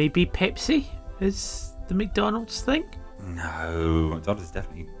 Maybe Pepsi is the McDonald's thing? No, McDonald's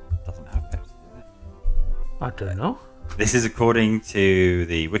definitely doesn't have Pepsi, does it? I don't know. This is according to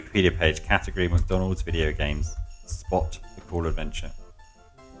the Wikipedia page, category McDonald's video games. Spot, The Cool Adventure.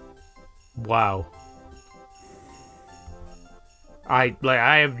 Wow. I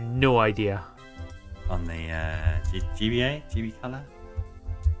have no idea. On the GB Color.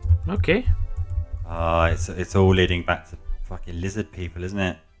 Okay. Oh, it's all leading back to fucking lizard people, isn't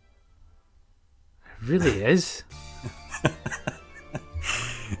it? It really is.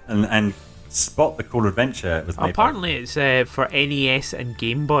 and Spot, The Cool Adventure was made Apparently it's for NES and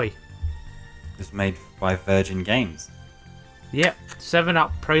Game Boy. was made by Virgin Games. Yep.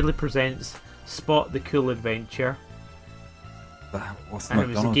 7-Up proudly presents Spot, The Cool Adventure. But what's the And it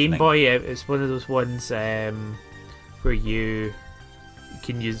was a McDonald's Game link? Boy. It's one of those ones where you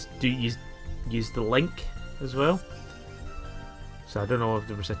can use the link as well. So I don't know if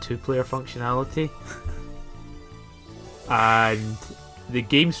there was a 2-player functionality. And the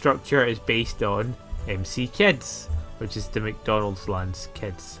game structure is based on MC Kids, which is the McDonald's Land's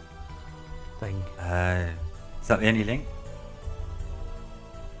Kids thing. Is that the only link?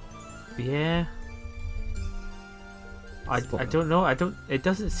 Yeah. I don't know. It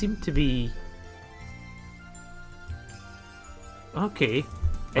doesn't seem to be. Okay.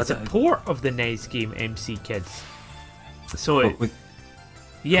 It's a port of the NES game MC Kids. So What, with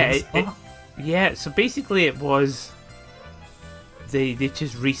yeah, Cool Spot? yeah. So basically, it was they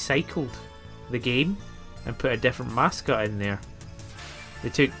just recycled the game and put a different mascot in there. They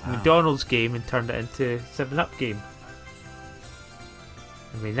took McDonald's game and turned it into 7-Up game.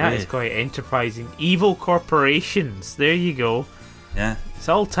 I mean, that is Weird. quite enterprising. Evil corporations. There you go. Yeah. It's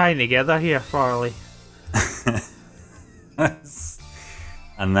all tying together here, Farley.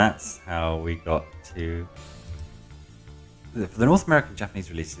 And that's how we got to for the North American Japanese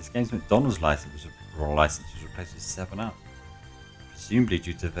release. This game's McDonald's license was replaced with 7-Up, presumably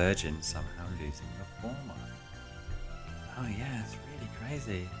due to Virgin somehow losing the former. Oh yeah, it's really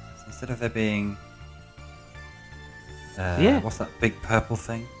crazy. So instead of there being Yeah. what's that big purple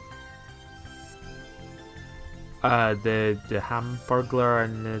thing? The Hamburglar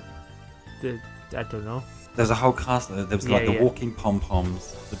and the I don't know. There's a whole cast. There was Yeah, like the yeah. walking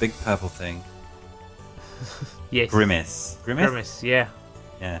pom-poms, the big purple thing. Yes. Grimace. Grimace, yeah.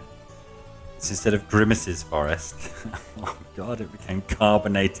 Yeah. So instead of Grimace's forest, oh god, it became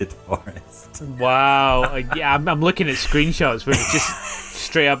carbonated forest. Wow. Yeah, I'm looking at screenshots where it's just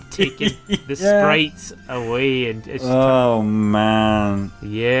straight up taking the Yeah. sprites away and it's Oh man,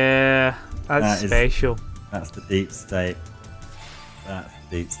 yeah, that's That is- special. that's the deep state. That's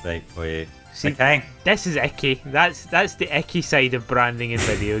the deep state for you. See, Okay. this is icky. That's the icky side of branding in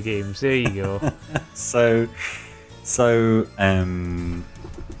video games. There you go. So,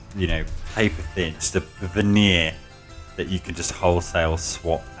 you know, paper thin, just a veneer that you can just wholesale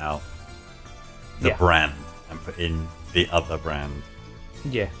swap out the Yeah. brand and put in the other brand.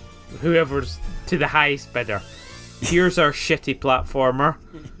 Yeah. Whoever's to the highest bidder. Here's our shitty platformer.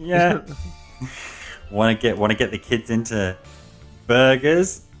 Yeah. want to get the kids into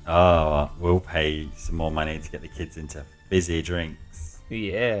burgers? Oh, we'll pay some more money to get the kids into fizzy drinks.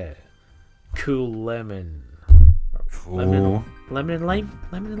 Yeah. Cool lemon. Cool. Lemon and lime?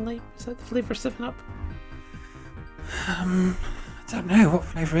 Lemon and lime? Is that the flavour 7-Up? I don't know, what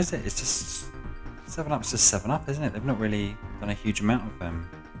flavour is it? It's just 7-Up's just 7-Up, isn't it? They've not really done a huge amount of them.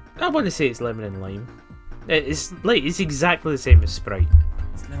 I want to say it's lemon and lime. It's exactly the same as Sprite.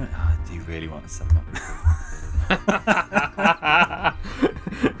 It's lemon. Oh, I do really want a 7-Up.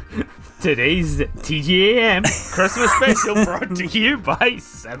 Today's TGAM Christmas special brought to you by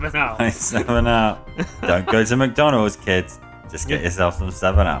 7-Up. By 7-Up. Don't go to McDonald's, kids. Just get yourself some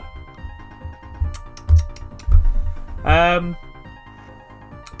 7-Up.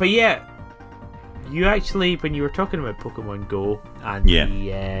 But yeah, you actually, when you were talking about Pokemon Go and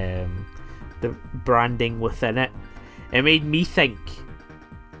the branding within it, it made me think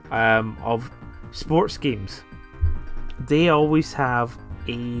of sports games. They always have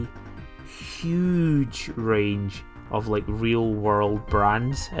a huge range of like real world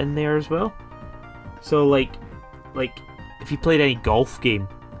brands in there as well. So like if you played any golf game,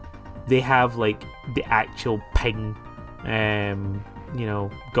 they have like the actual ping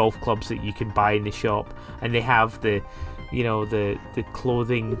golf clubs that you can buy in the shop, and they have the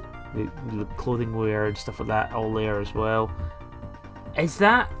clothing, the clothing wear and stuff like that all there as well. Is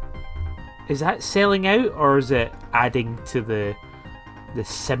that selling out, or is it adding to the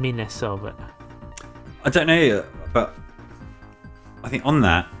simminess of it? I don't know, but I think on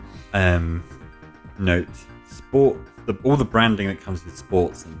that note, sport, all the branding that comes with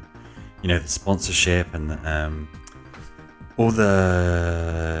sports, and the sponsorship, and all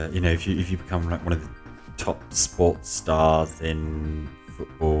the if you become like one of the top sports stars in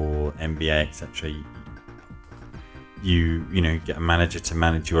football, NBA, etc. You get a manager to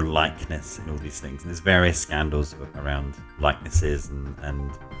manage your likeness and all these things. And there's various scandals around likenesses,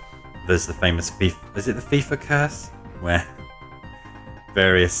 and there's the famous FIFA. Is it the FIFA curse, where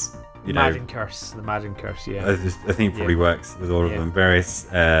various The Madden curse, yeah. I think it probably works with all of them. Various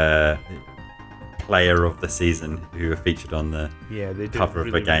player of the season who are featured on the they cover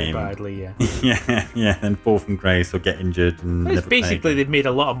of the game. Really badly, yeah, and fall from grace or get injured, and it's never play basically again. they've made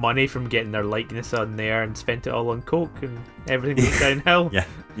a lot of money from getting their likeness on there and spent it all on coke, and everything went downhill.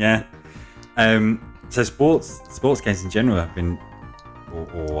 Yeah. So sports games in general have been,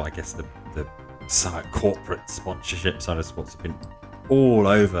 or I guess the corporate sponsorship side of sports have been all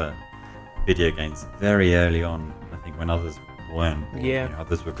over video games very early on. I think when others weren't. Or, Yeah.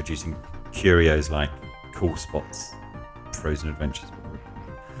 Others were producing curios like Cool Spots, Frozen Adventures.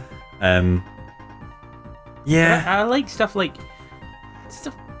 Yeah. I like stuff like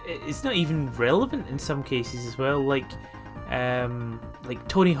it's not even relevant in some cases as well, like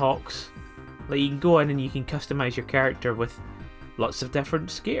Tony Hawk's. Like, you can go in and you can customize your character with lots of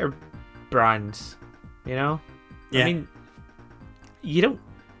different skater brands, Yeah. I mean, they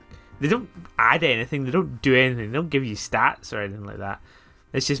don't add anything, they don't do anything, they don't give you stats or anything like that.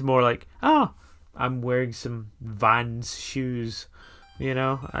 It's just more like, I'm wearing some Vans shoes,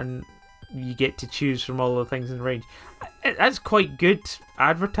 and you get to choose from all the things in the range. That's quite good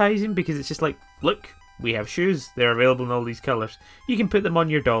advertising, because it's just like, look, we have shoes, they're available in all these colours. You can put them on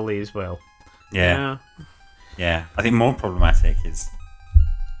your dolly as well. Yeah. I think more problematic is,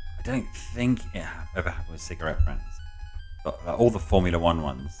 I don't think it ever happened with cigarette brands, but all the Formula One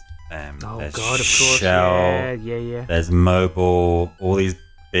ones. There's God, of course. Shell, Yeah. There's Mobil, all these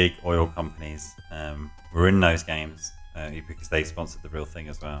big oil companies were in those games because they sponsored the real thing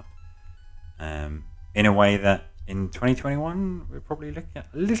as well. In a way that in 2021 we're probably looking at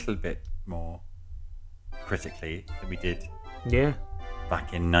a little bit more critically than we did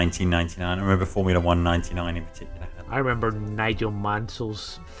back in 1999. I remember Formula 1 99 in particular. I remember Nigel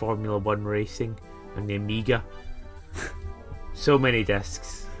Mansell's Formula 1 racing on the Amiga. So many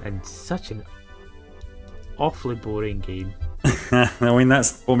discs and such an awfully boring game. I mean,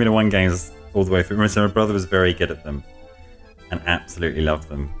 that's Formula 1 games all the way through. So my brother was very good at them and absolutely loved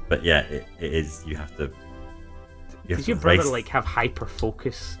them. But yeah, it is. You have to. Does your brother like have hyper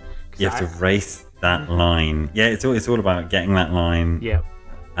focus? You have to race that line. Yeah, it's all about getting that line. Yeah.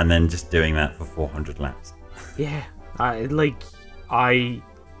 And then just doing that for 400 laps. Yeah, I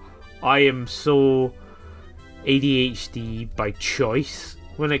am so ADHD by choice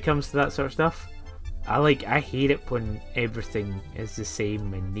when it comes to that sort of stuff. I hate it when everything is the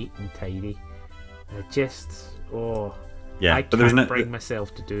same and neat and tidy. I can't bring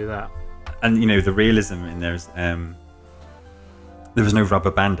myself to do that. And you know the realism in there is there was no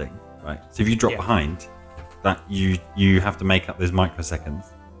rubber banding, right? So if you drop behind, that you have to make up those microseconds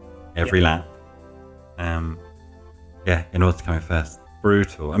every lap. In order to come in first.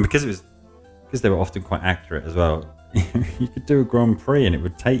 Brutal. And because they were often quite accurate as well, you could do a Grand Prix and it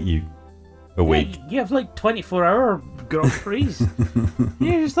would take you a week. You have like 24-hour Grand Prix.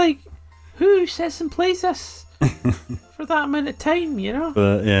 You're just like, who sets and plays this for that amount of time, you know?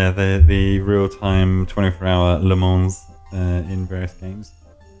 But yeah, the real-time 24-hour Le Mans in various games.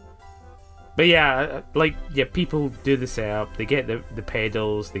 But people do the setup. They get the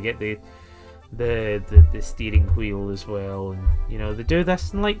pedals. They get the steering wheel as well, and you know they do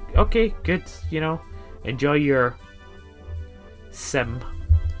this and like, okay, good, you know, enjoy your sim.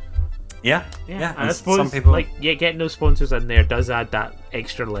 Yeah. And I suppose some people getting those sponsors in there does add that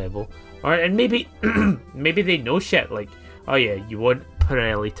extra level. And maybe maybe they know shit like, oh yeah, you want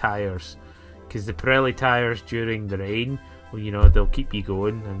Pirelli tires because the Pirelli tires during the rain, well, you know, they'll keep you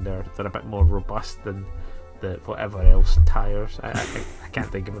going and they're a bit more robust than the whatever else tires. I can't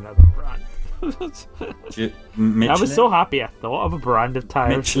think of another brand. I was so happy I thought of a brand of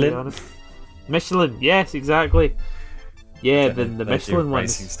tires. Michelin? To be honest. Michelin, yes, exactly. Yeah, the Michelin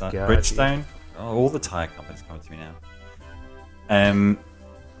ones. Bridgestone. Oh, all the tyre companies coming to me now.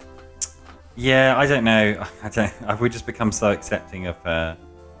 Yeah, I don't know. Have we just become so accepting of the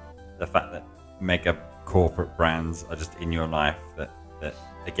fact that mega corporate brands are just in your life that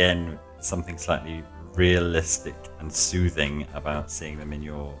again, something slightly realistic and soothing about seeing them in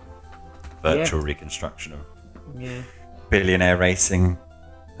your virtual reconstruction of billionaire racing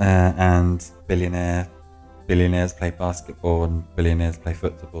and billionaires play basketball and billionaires play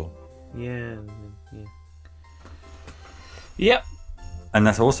football. Yep. And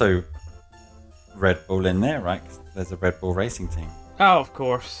that's also Red Bull in there, right? 'Cause there's a Red Bull racing team. Oh, of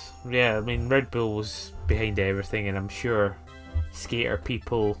course. Yeah, I mean, Red Bull was behind everything, and I'm sure skater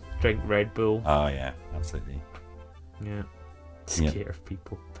people drink Red Bull. Oh yeah, absolutely. Yeah, skater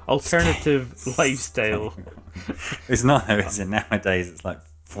people. Alternative lifestyle. It's not though, is it? Nowadays it's like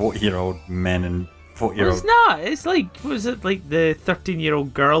 40-year-old men and 40-year-old... It's not. It's like, was it like the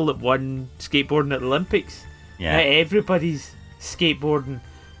 13-year-old girl that won skateboarding at the Olympics? Yeah. Now everybody's skateboarding.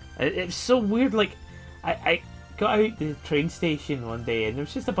 It's so weird. Like, I got out the train station one day and there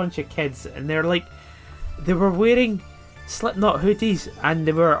was just a bunch of kids and they were wearing Slipknot hoodies and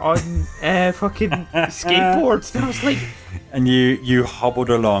they were on fucking skateboards. And I was like... And you hobbled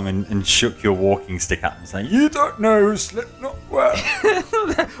along and shook your walking stick at them saying, "You don't know Slipknot well."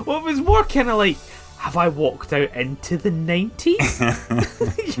 Well, it was more kind of like, have I walked out into the 90s?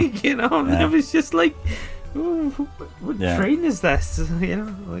 You know, and it was just like, what train is this? You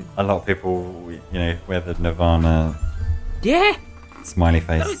know, like, a lot of people, you know, wear the Nirvana smiley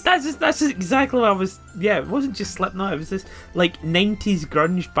face. That's exactly what I was. Yeah, it wasn't just Slipknot. It was this like 90s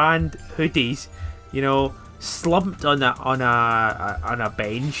grunge band hoodies, you know, slumped on a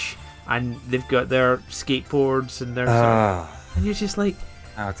bench, and they've got their skateboards and their and you're just like,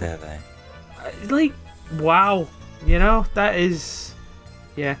 how dare they? Like, wow, you know, that is,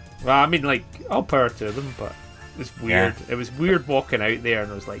 yeah. Well, I mean, like, all power to them, but it's weird. Yeah. It was weird walking out there,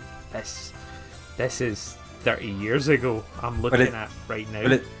 and I was like, this is 30 years ago. I'm looking at right now.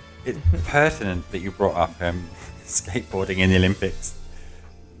 But it's pertinent that you brought up skateboarding in the Olympics,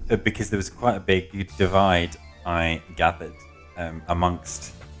 because there was quite a big divide, I gathered,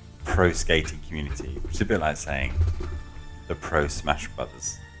 amongst pro skating community, which is a bit like saying the pro Smash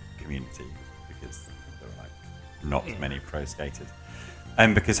Brothers community, because there were like not many pro skaters,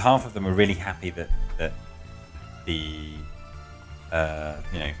 and because half of them were really happy that the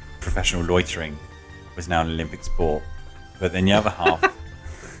professional loitering was now an Olympic sport, but then the other half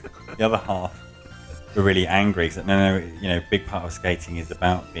were really angry. So no, you know, big part of skating is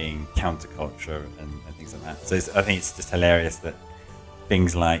about being counterculture and things like that. So I think it's just hilarious that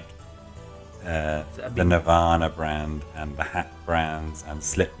things like I the mean, Nirvana brand and the hat brands and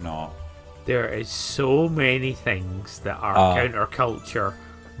Slipknot. there is so many things that are counterculture,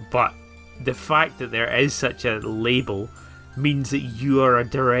 but the fact that there is such a label means that you are a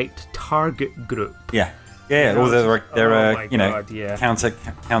direct target group. Yeah. You know, Or there my are God, yeah.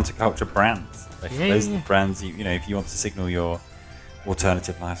 counterculture brands. Yeah, Those yeah. are the brands if you want to signal your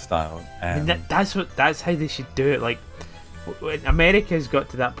alternative lifestyle. And that's how they should do it. Like, when America's got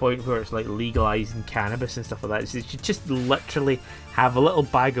to that point where it's like legalizing cannabis and stuff like that. So they should just literally have a little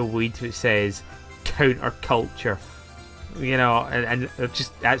bag of weed that says counterculture, and it's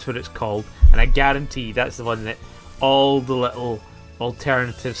just that's what it's called. And I guarantee that's the one that all the little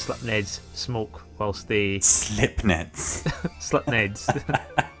alternative slipneds smoke whilst they Slipnets. slipneds.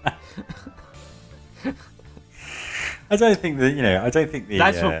 I don't think the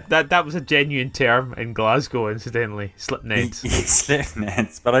That's what that was a genuine term in Glasgow, incidentally. Slipneds.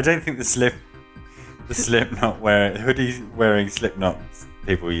 Slipnets, but I don't think the Slipknot hoodie-wearing Slipknot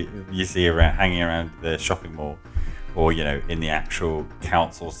people you see hanging around the shopping mall, or in the actual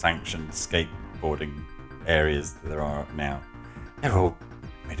council-sanctioned skateboarding areas that there are now. They're all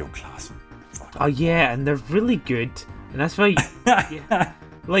middle class. Oh yeah, and they're really good, and that's why,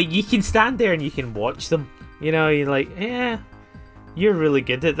 like, you can stand there and you can watch them. You're like, yeah, you're really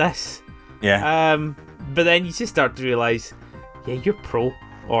good at this. Yeah. But then you just start to realise, yeah, you're pro,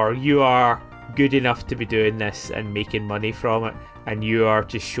 or you are good enough to be doing this and making money from it, and you are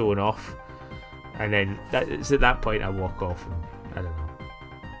just showing off. And then it's at that point I walk off, and I don't know.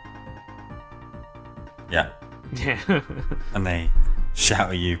 Yeah. Yeah. And they shout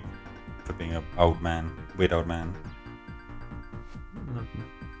at you for being a weird old man.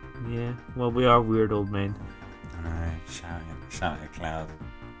 Yeah. Well, we are weird old men. I know, shouting at cloud.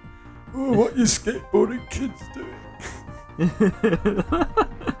 Oh, what you skateboarding kids doing?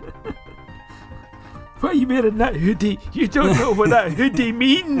 Why are you wearing that hoodie? You don't know what that hoodie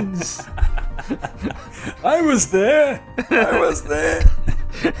means. I was there.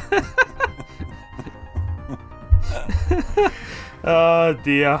 Oh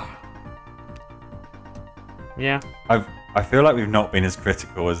dear. Yeah. I feel like we've not been as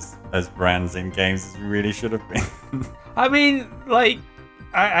critical as brands in games as we really should have been. I mean, like,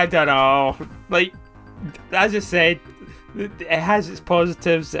 I don't know. Like, as I said, it has its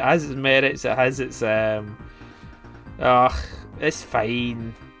positives, it has its merits, it has its it's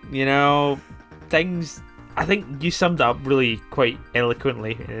fine. Things. I think you summed up really quite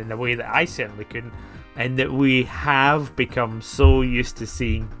eloquently in a way that I certainly couldn't, and that we have become so used to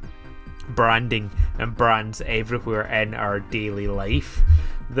seeing branding and brands everywhere in our daily life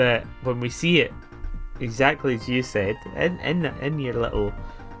that when we see it, exactly as you said, in your little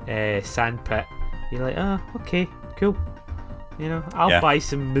sand pit, you're like, oh, okay, cool. I'll buy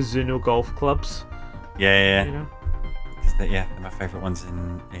some Mizuno golf clubs. Yeah. They're my favourite ones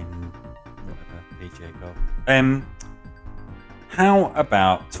in whatever PGA golf. How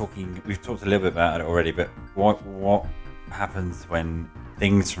about talking? We've talked a little bit about it already, but what happens when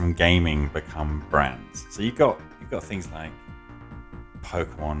things from gaming become brands? So you've got things like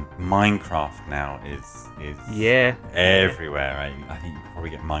Pokemon, Minecraft now is everywhere. Right? I think you can probably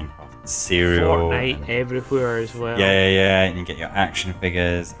get Minecraft cereal, Fortnite everywhere as well. Yeah, and you get your action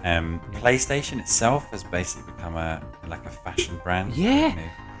figures. PlayStation itself has basically become a fashion brand. Yeah.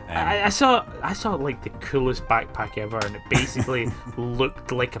 I saw like the coolest backpack ever, and it basically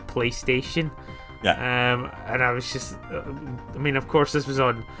looked like a PlayStation. Yeah. And I was just, I mean, of course, this was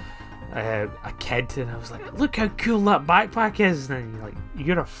on a kid, and I was like, look how cool that backpack is. And then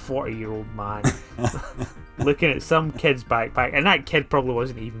you're a 40-year-old man looking at some kid's backpack, and that kid probably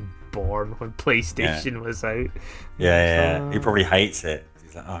wasn't even born when PlayStation was out. Yeah. He probably hates it.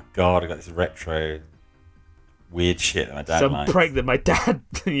 He's like, oh god, I got this retro weird shit that my dad likes. Some prick that my dad,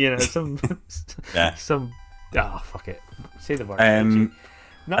 some. Oh, fuck it. Say the word. And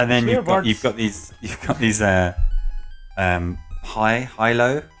then you've got these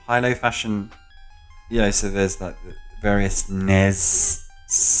high-low fashion. So there's like various NES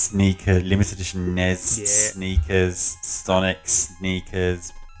sneaker, limited edition NES sneakers, Sonic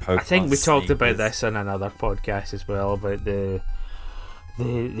sneakers, Pokemon I think we talked sneakers. about this on another podcast as well, about the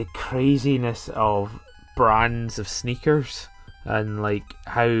craziness of brands of sneakers, and like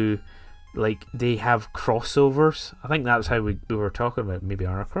how like they have crossovers. I think that's how we were talking about maybe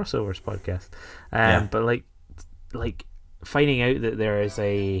on our crossovers podcast. But like finding out that there is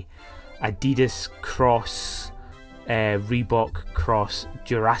a Adidas cross Reebok cross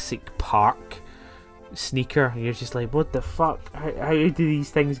Jurassic Park sneaker, and you're just like, what the fuck? How do these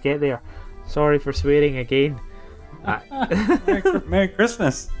things get there? Sorry for swearing again. Merry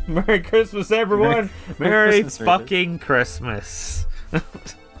Christmas. Merry Christmas, everyone. Merry Christmas, fucking Christmas.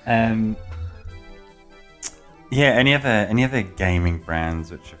 Yeah. Any other gaming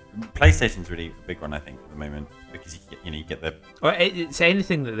brands? Which PlayStation's really a big one, I think, at the moment, because you get the. Well, it's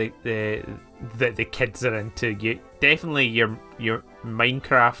anything that the kids are into. You definitely your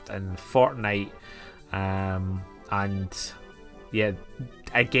Minecraft and Fortnite, and yeah,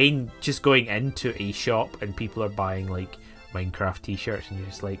 again, just going into a shop and people are buying like Minecraft t-shirts, and you're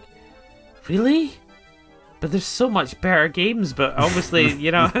just like, really? But there's so much better games. But obviously, it's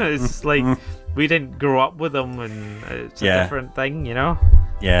just like we didn't grow up with them, and it's a different thing,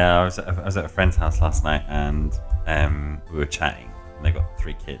 Yeah, I was at a friend's house last night, and we were chatting, and they got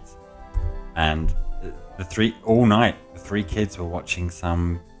 3 kids, and the 3 kids were watching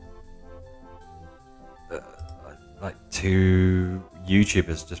some like 2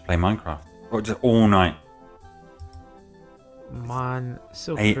 YouTubers just play Minecraft, or just all night. Man,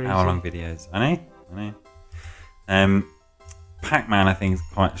 so 8-hour-long videos. I know. Pac-Man, I think, is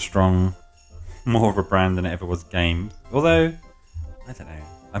quite strong, more of a brand than it ever was games. Although, I don't know.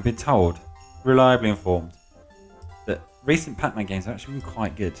 I've been told, reliably informed, that recent Pac-Man games have actually been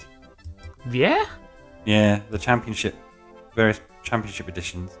quite good. Yeah? Yeah, the various championship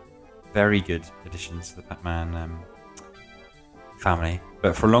editions, very good additions to the Pac-Man family.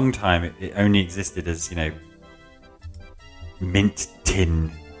 But for a long time, it only existed as, mint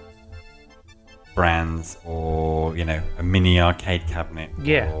tin brands, or a mini arcade cabinet,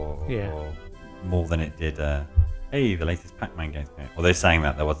 or more than it did the latest Pac-Man games. Although saying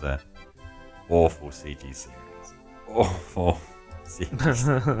that, there was a awful CG series,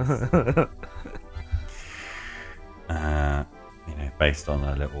 based on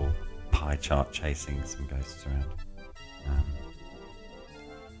a little pie chart chasing some ghosts around.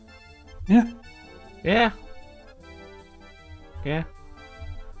 Yeah.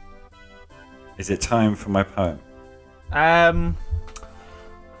 Is it time for my poem? I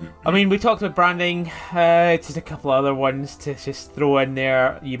mean, we talked about branding. Just a couple other ones to just throw in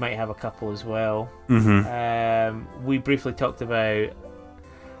there. You might have a couple as well. Mm-hmm. We briefly talked about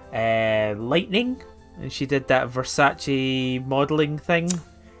Lightning, and she did that Versace modelling thing.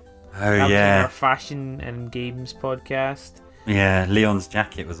 Oh, that was in yeah. our fashion and games podcast. Yeah, Leon's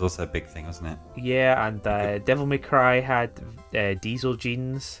jacket was also a big thing, wasn't it? Yeah, and Devil May Cry had Diesel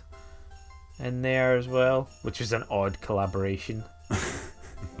jeans in there as well, which was an odd collaboration.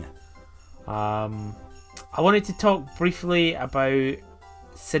 I wanted to talk briefly about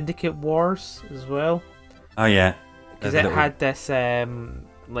Syndicate Wars as well. Oh yeah, because it had this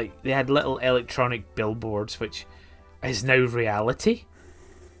like they had little electronic billboards, which is now reality.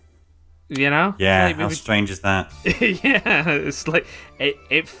 Yeah, like how strange is that? Yeah, it's like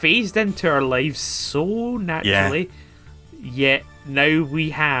it phased into our lives so naturally. Yet now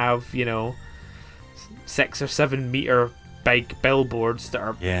we have 6 or 7 meter big billboards that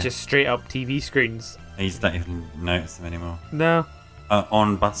are just straight up TV screens. You just don't even notice them anymore. No.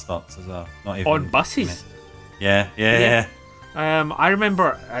 On bus stops as well. Not even on buses. Yeah. I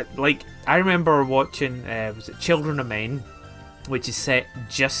remember watching was it Children of Men, which is set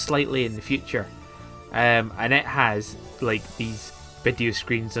just slightly in the future, and it has like these video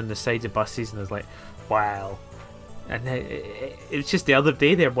screens on the sides of buses, and I was like, wow. And it was just the other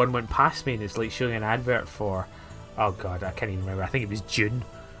day there, one went past me and it's like showing an advert for, oh god, I can't even remember, I think it was June,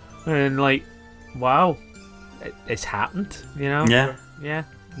 and like, wow, it's happened, Yeah,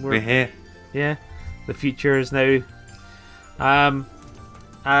 we're here. Yeah, the future is now.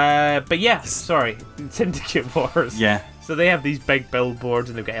 But yeah, sorry, Syndicate Wars. Yeah. So they have these big billboards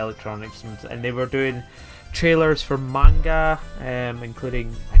and they've got electronics, and they were doing trailers for manga,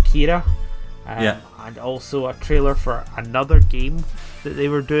 including Akira, and also a trailer for another game that they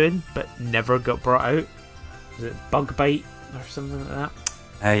were doing but never got brought out. Was it Bug Bite or something like that?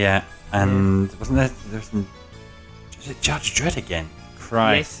 Oh yeah, and wasn't there some? Was it Judge Dredd again?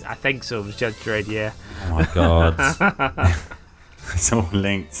 Christ. Yes, I think so. It was Judge Dredd. Yeah. Oh my god. It's all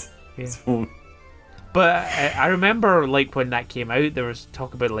linked. Yeah. It's all... But I remember, like, when that came out, there was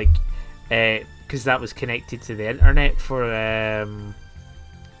talk about, like, because that was connected to the internet for the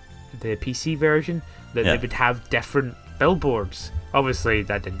PC version, that they would have different billboards. Obviously,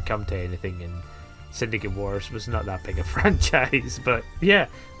 that didn't come to anything, and Syndicate Wars was not that big a franchise. But yeah,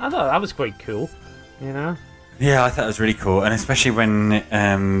 I thought that was quite cool. Yeah, I thought it was really cool, and especially when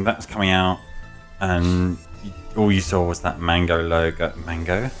that was coming out, and all you saw was that Mango logo.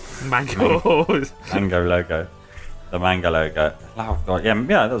 Mango logo. The Manga logo. Oh god, yeah,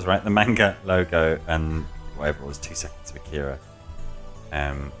 that was right. The Manga logo and whatever it was, 2 seconds of Akira.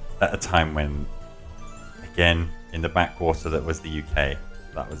 At a time when, again, in the backwater that was the UK.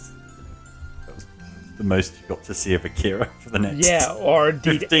 That was the most you got to see of Akira for the next or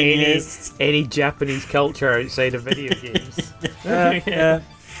indeed 15 years. any Japanese culture outside of video games. Yeah.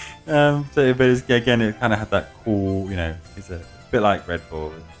 But again, it kind of had that cool, it's a bit like Red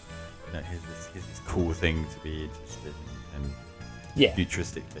Bull. Here's this cool thing to be interested in and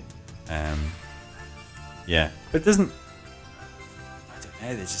futuristically. But it doesn't. I don't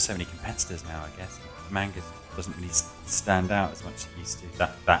know. There's just so many competitors now. I guess manga doesn't really stand out as much as it used to.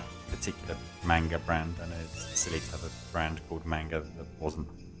 That particular manga brand. I know it's silly to have a brand called manga that wasn't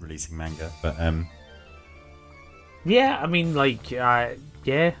releasing manga, but yeah, I mean, but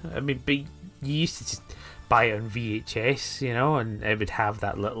you used to just buy it on VHS, and it would have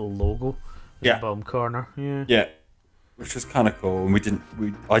that little logo in the bottom corner. Yeah, which was kind of cool.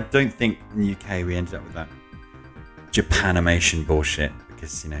 And I don't think in the UK we ended up with that Japanimation bullshit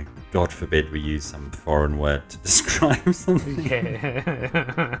because God forbid we use some foreign word to describe something.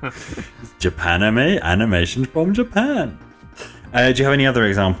 Yeah. Animation from Japan. Do you have any other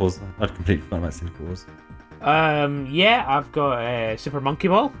examples? I'd completely forgotten about Cynical Wars. I've got Super Monkey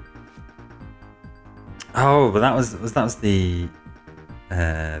Ball. Oh, but that was the that's the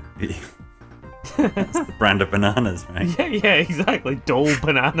brand of bananas, right? Yeah, exactly. Dole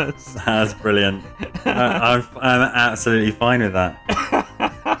bananas. That's brilliant. I'm absolutely fine with that.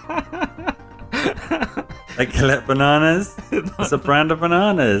 They collect bananas. It's a brand of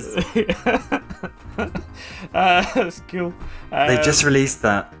bananas. That's cool. They just released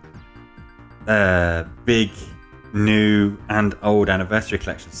that big, new and old anniversary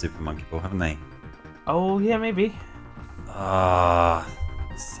collection of Super Monkey Ball, haven't they? Oh, yeah, maybe.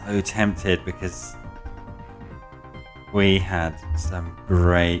 So tempted because we had some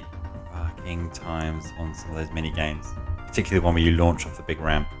great fucking times on some of those mini games, particularly the one where you launch off the big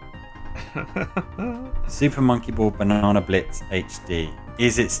ramp. Super Monkey Ball Banana Blitz HD.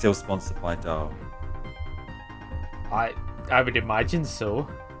 Is it still sponsored by Dahl? I would imagine so.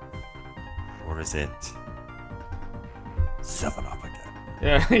 Or is it 7-Up again?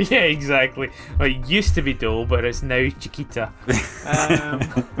 Yeah, exactly. Well, it used to be Dole, but it's now Chiquita. It's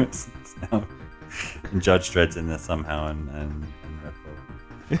now Judge Dredd's in there somehow and Red Bull.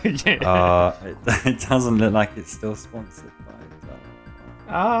 Yeah. It doesn't look like it's still sponsored by Dahl.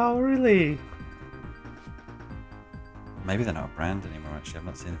 Oh, really? Maybe they're not a brand anymore, actually. I've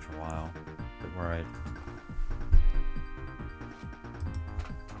not seen them for a while. A bit worried.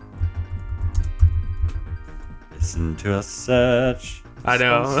 Listen to us search. I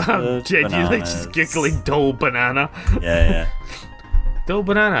know. I'm genuinely just giggling Dole Banana. Yeah. Dole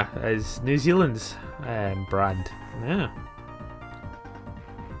Banana is New Zealand's brand. Yeah.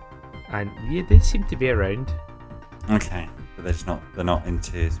 And yeah, they seem to be around. Okay, but they're not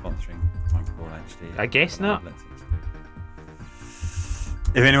into sponsoring Monkey Ball HD. I guess not.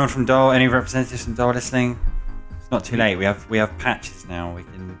 If anyone from Dahl, any representatives from Dahl listening, it's not too late. We have patches now. We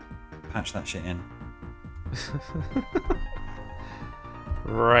can patch that shit in.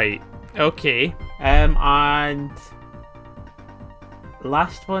 Right. Okay. And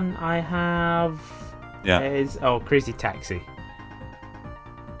last one I have is Crazy Taxi.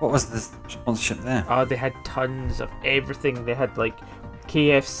 What was the sponsorship there? Oh, they had tons of everything. They had like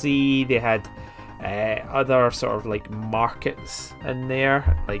KFC. They had other sort of like markets in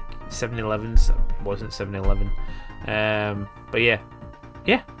there, like 7-Elevens. Wasn't 7-Eleven. But yeah.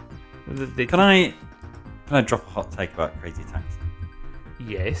 Can I drop a hot take about Crazy Taxi?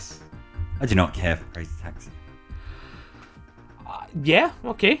 Yes. I do not care for Crazy Taxi. Yeah.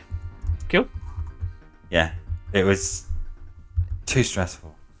 Okay. Cool. Yeah, it was too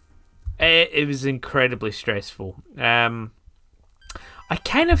stressful. It was incredibly stressful. I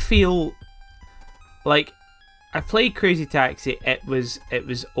kind of feel like I played Crazy Taxi. It was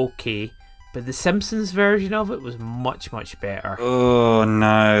okay, but the Simpsons version of it was much better. Oh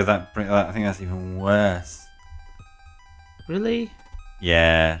no, I think that's even worse. Really?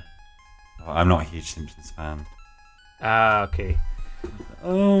 Yeah. I'm not a huge Simpsons fan. Okay.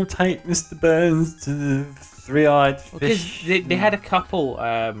 Oh, take Mr. Burns to the three-eyed fish. Because they had a couple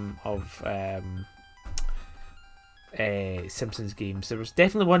of Simpsons games. There was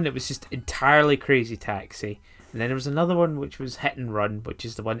definitely one that was just entirely Crazy Taxi, and then there was another one which was Hit and Run, which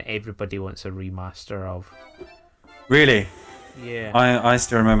is the one everybody wants a remaster of. Really? Yeah. I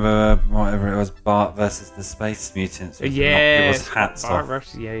still remember whatever it was, Bart versus the Space Mutants. Yeah. It was hats Bart off.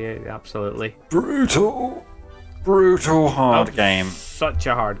 versus, yeah, absolutely. Brutal hard game. Such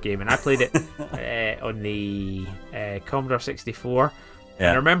a hard game, and I played it on the Commodore 64. Yeah.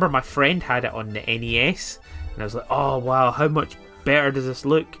 And I remember my friend had it on the NES, and I was like, oh wow, how much better does this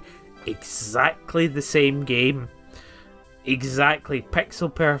look? Exactly the same game. Exactly,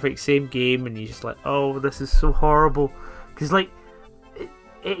 pixel perfect, same game, and you're just like, oh, this is so horrible. Because, like,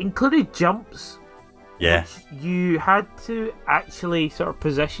 it included jumps. Yeah. You had to actually sort of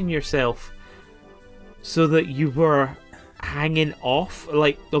position yourself so that you were hanging off.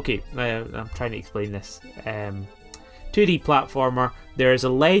 Like, okay, I'm trying to explain this. 2D platformer, there is a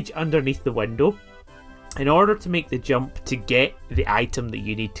ledge underneath the window. In order to make the jump to get the item that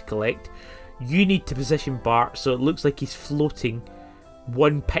you need to collect, you need to position Bart so it looks like he's floating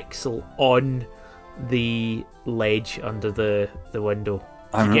 1 pixel on the ledge under the window.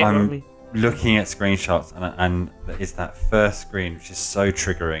 I'm looking at screenshots, and it's that first screen which is so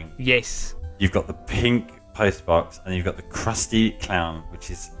triggering. Yes. You've got the pink postbox, and you've got the crusty clown,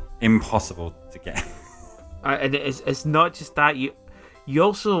 which is impossible to get. And it's not just that. You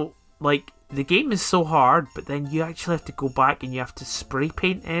also, like, the game is so hard, but then you actually have to go back and you have to spray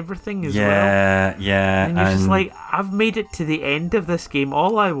paint everything as well. Yeah. And you're just like, I've made it to the end of this game.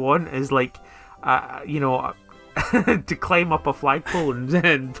 All I want is, like, to climb up a flagpole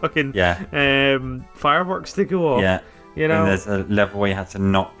and fucking fireworks to go off. Yeah. You know? And there's a level where you had to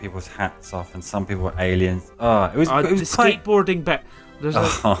knock people's hats off, and some people were aliens. Oh, it was the quite... skateboarding bit. There's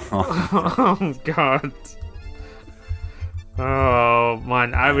oh god. Oh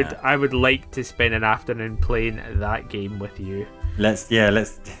man, I would like to spend an afternoon playing that game with you. Let's do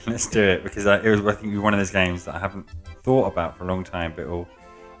it, because it was, I think, one of those games that I haven't thought about for a long time, but it will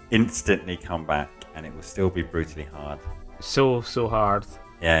instantly come back, and it will still be brutally hard. So hard.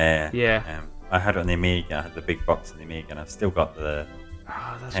 Yeah. I had it on the Amiga. I had the big box on the Amiga, and I've still got the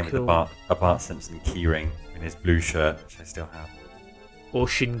cool. with a Bart Simpson keyring in his blue shirt, which I still have.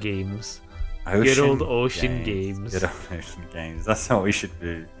 Ocean games. Good old Ocean games. Good old Ocean games. That's what we should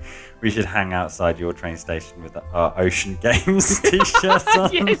do. We should hang outside your train station with our Ocean Games t-shirts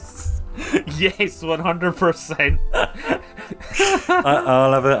on. Yes, 100%.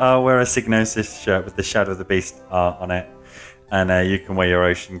 I'll wear a Psygnosis shirt with the Shadow of the Beast art on it, and you can wear your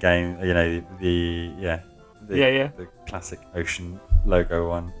Ocean Game. You know, the classic Ocean logo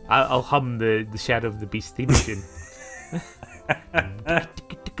one. I'll hum the Shadow of the Beast theme tune.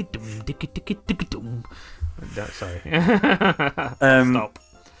 No, sorry. Stop.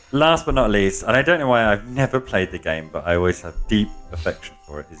 Last but not least, and I don't know why I've never played the game, but I always have deep affection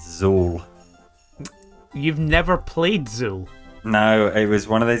for it, is Zool. You've never played Zool? No, it was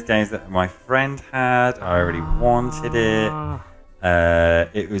one of those games that my friend had. I already wanted it.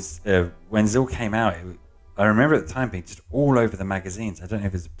 It was when Zool came out. I remember at the time being just all over the magazines. I don't know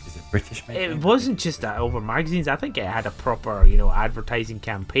if is it British made. It wasn't just that over magazines. I think it had a proper, advertising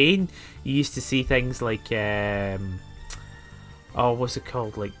campaign. You used to see things like, what's it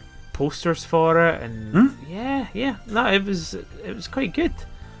called? Like posters for it, and yeah. No, it was quite good.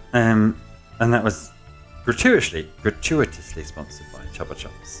 And that was gratuitously sponsored by Chupa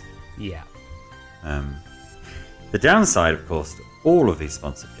Chups. Yeah. The downside, of course, to all of these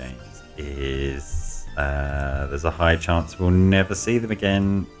sponsored games is. There's a high chance we'll never see them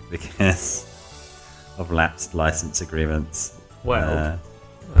again because of lapsed license agreements. Well,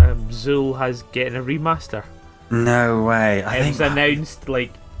 Zool has getting a remaster. No way. It was announced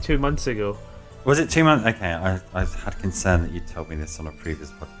like 2 months ago. Was it 2 months? Okay, I had concern that you told me this on a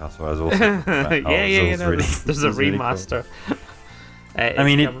previous podcast where I was also about, there's a remaster.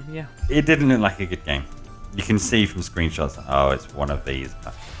 Really cool. It didn't look like a good game. You can see from screenshots that, it's one of these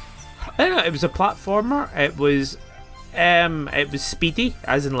platforms. I don't know, it was a platformer. It was speedy,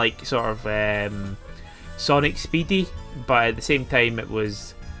 as in like sort of Sonic speedy, but at the same time it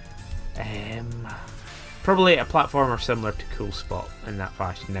was probably a platformer similar to Cool Spot in that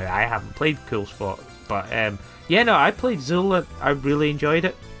fashion. Now I haven't played Cool Spot, but I played Zool. I really enjoyed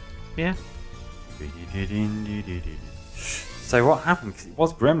it. Yeah. So what happened? Because it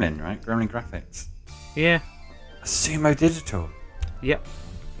was Gremlin, right? Gremlin Graphics. Yeah. Sumo Digital. Yep.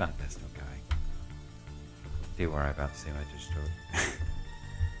 That's not going. Do worry about Sumo Digital.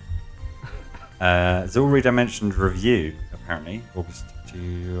 Zool Redimensioned review, apparently, August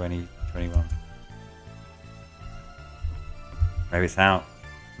 2021. Maybe it's out.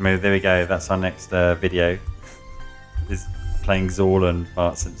 Maybe there we go. That's our next video. Is playing Zool and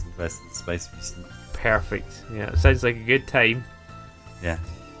Bart Simpson versus the Space Beast. Perfect. Yeah, it sounds like a good time. Yeah.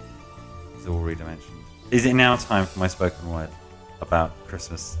 Zool Redimensioned. Is it now time for my spoken word about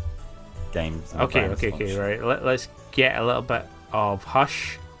Christmas games? Okay, right. Let's get a little bit of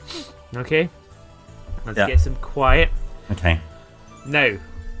hush. Okay? Let's get some quiet. Okay. Now,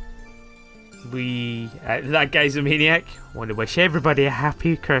 we, that guy's a maniac, want to wish everybody a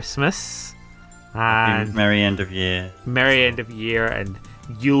happy Christmas. And merry end of year. Merry end of year and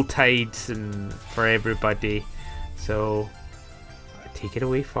Yuletides and for everybody. So, take it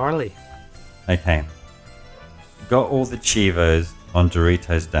away, Farley. Okay. Got all the Chivos on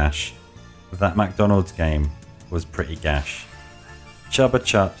Doritos Dash. That McDonald's game was pretty gash. Chubba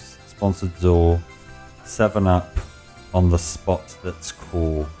Chups sponsored Zor. 7-Up on the spot that's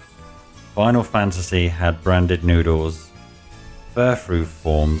cool. Final Fantasy had branded noodles. Furfrou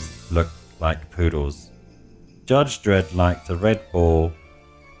forms looked like poodles. Judge Dredd liked a Red Ball,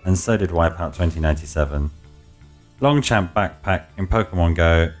 and so did Wipeout 2097. Longchamp backpack in Pokemon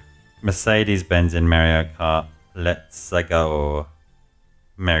Go. Mercedes-Benz in Mario Kart. Let's go.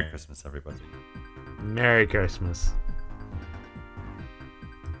 Merry Christmas, everybody. Merry Christmas.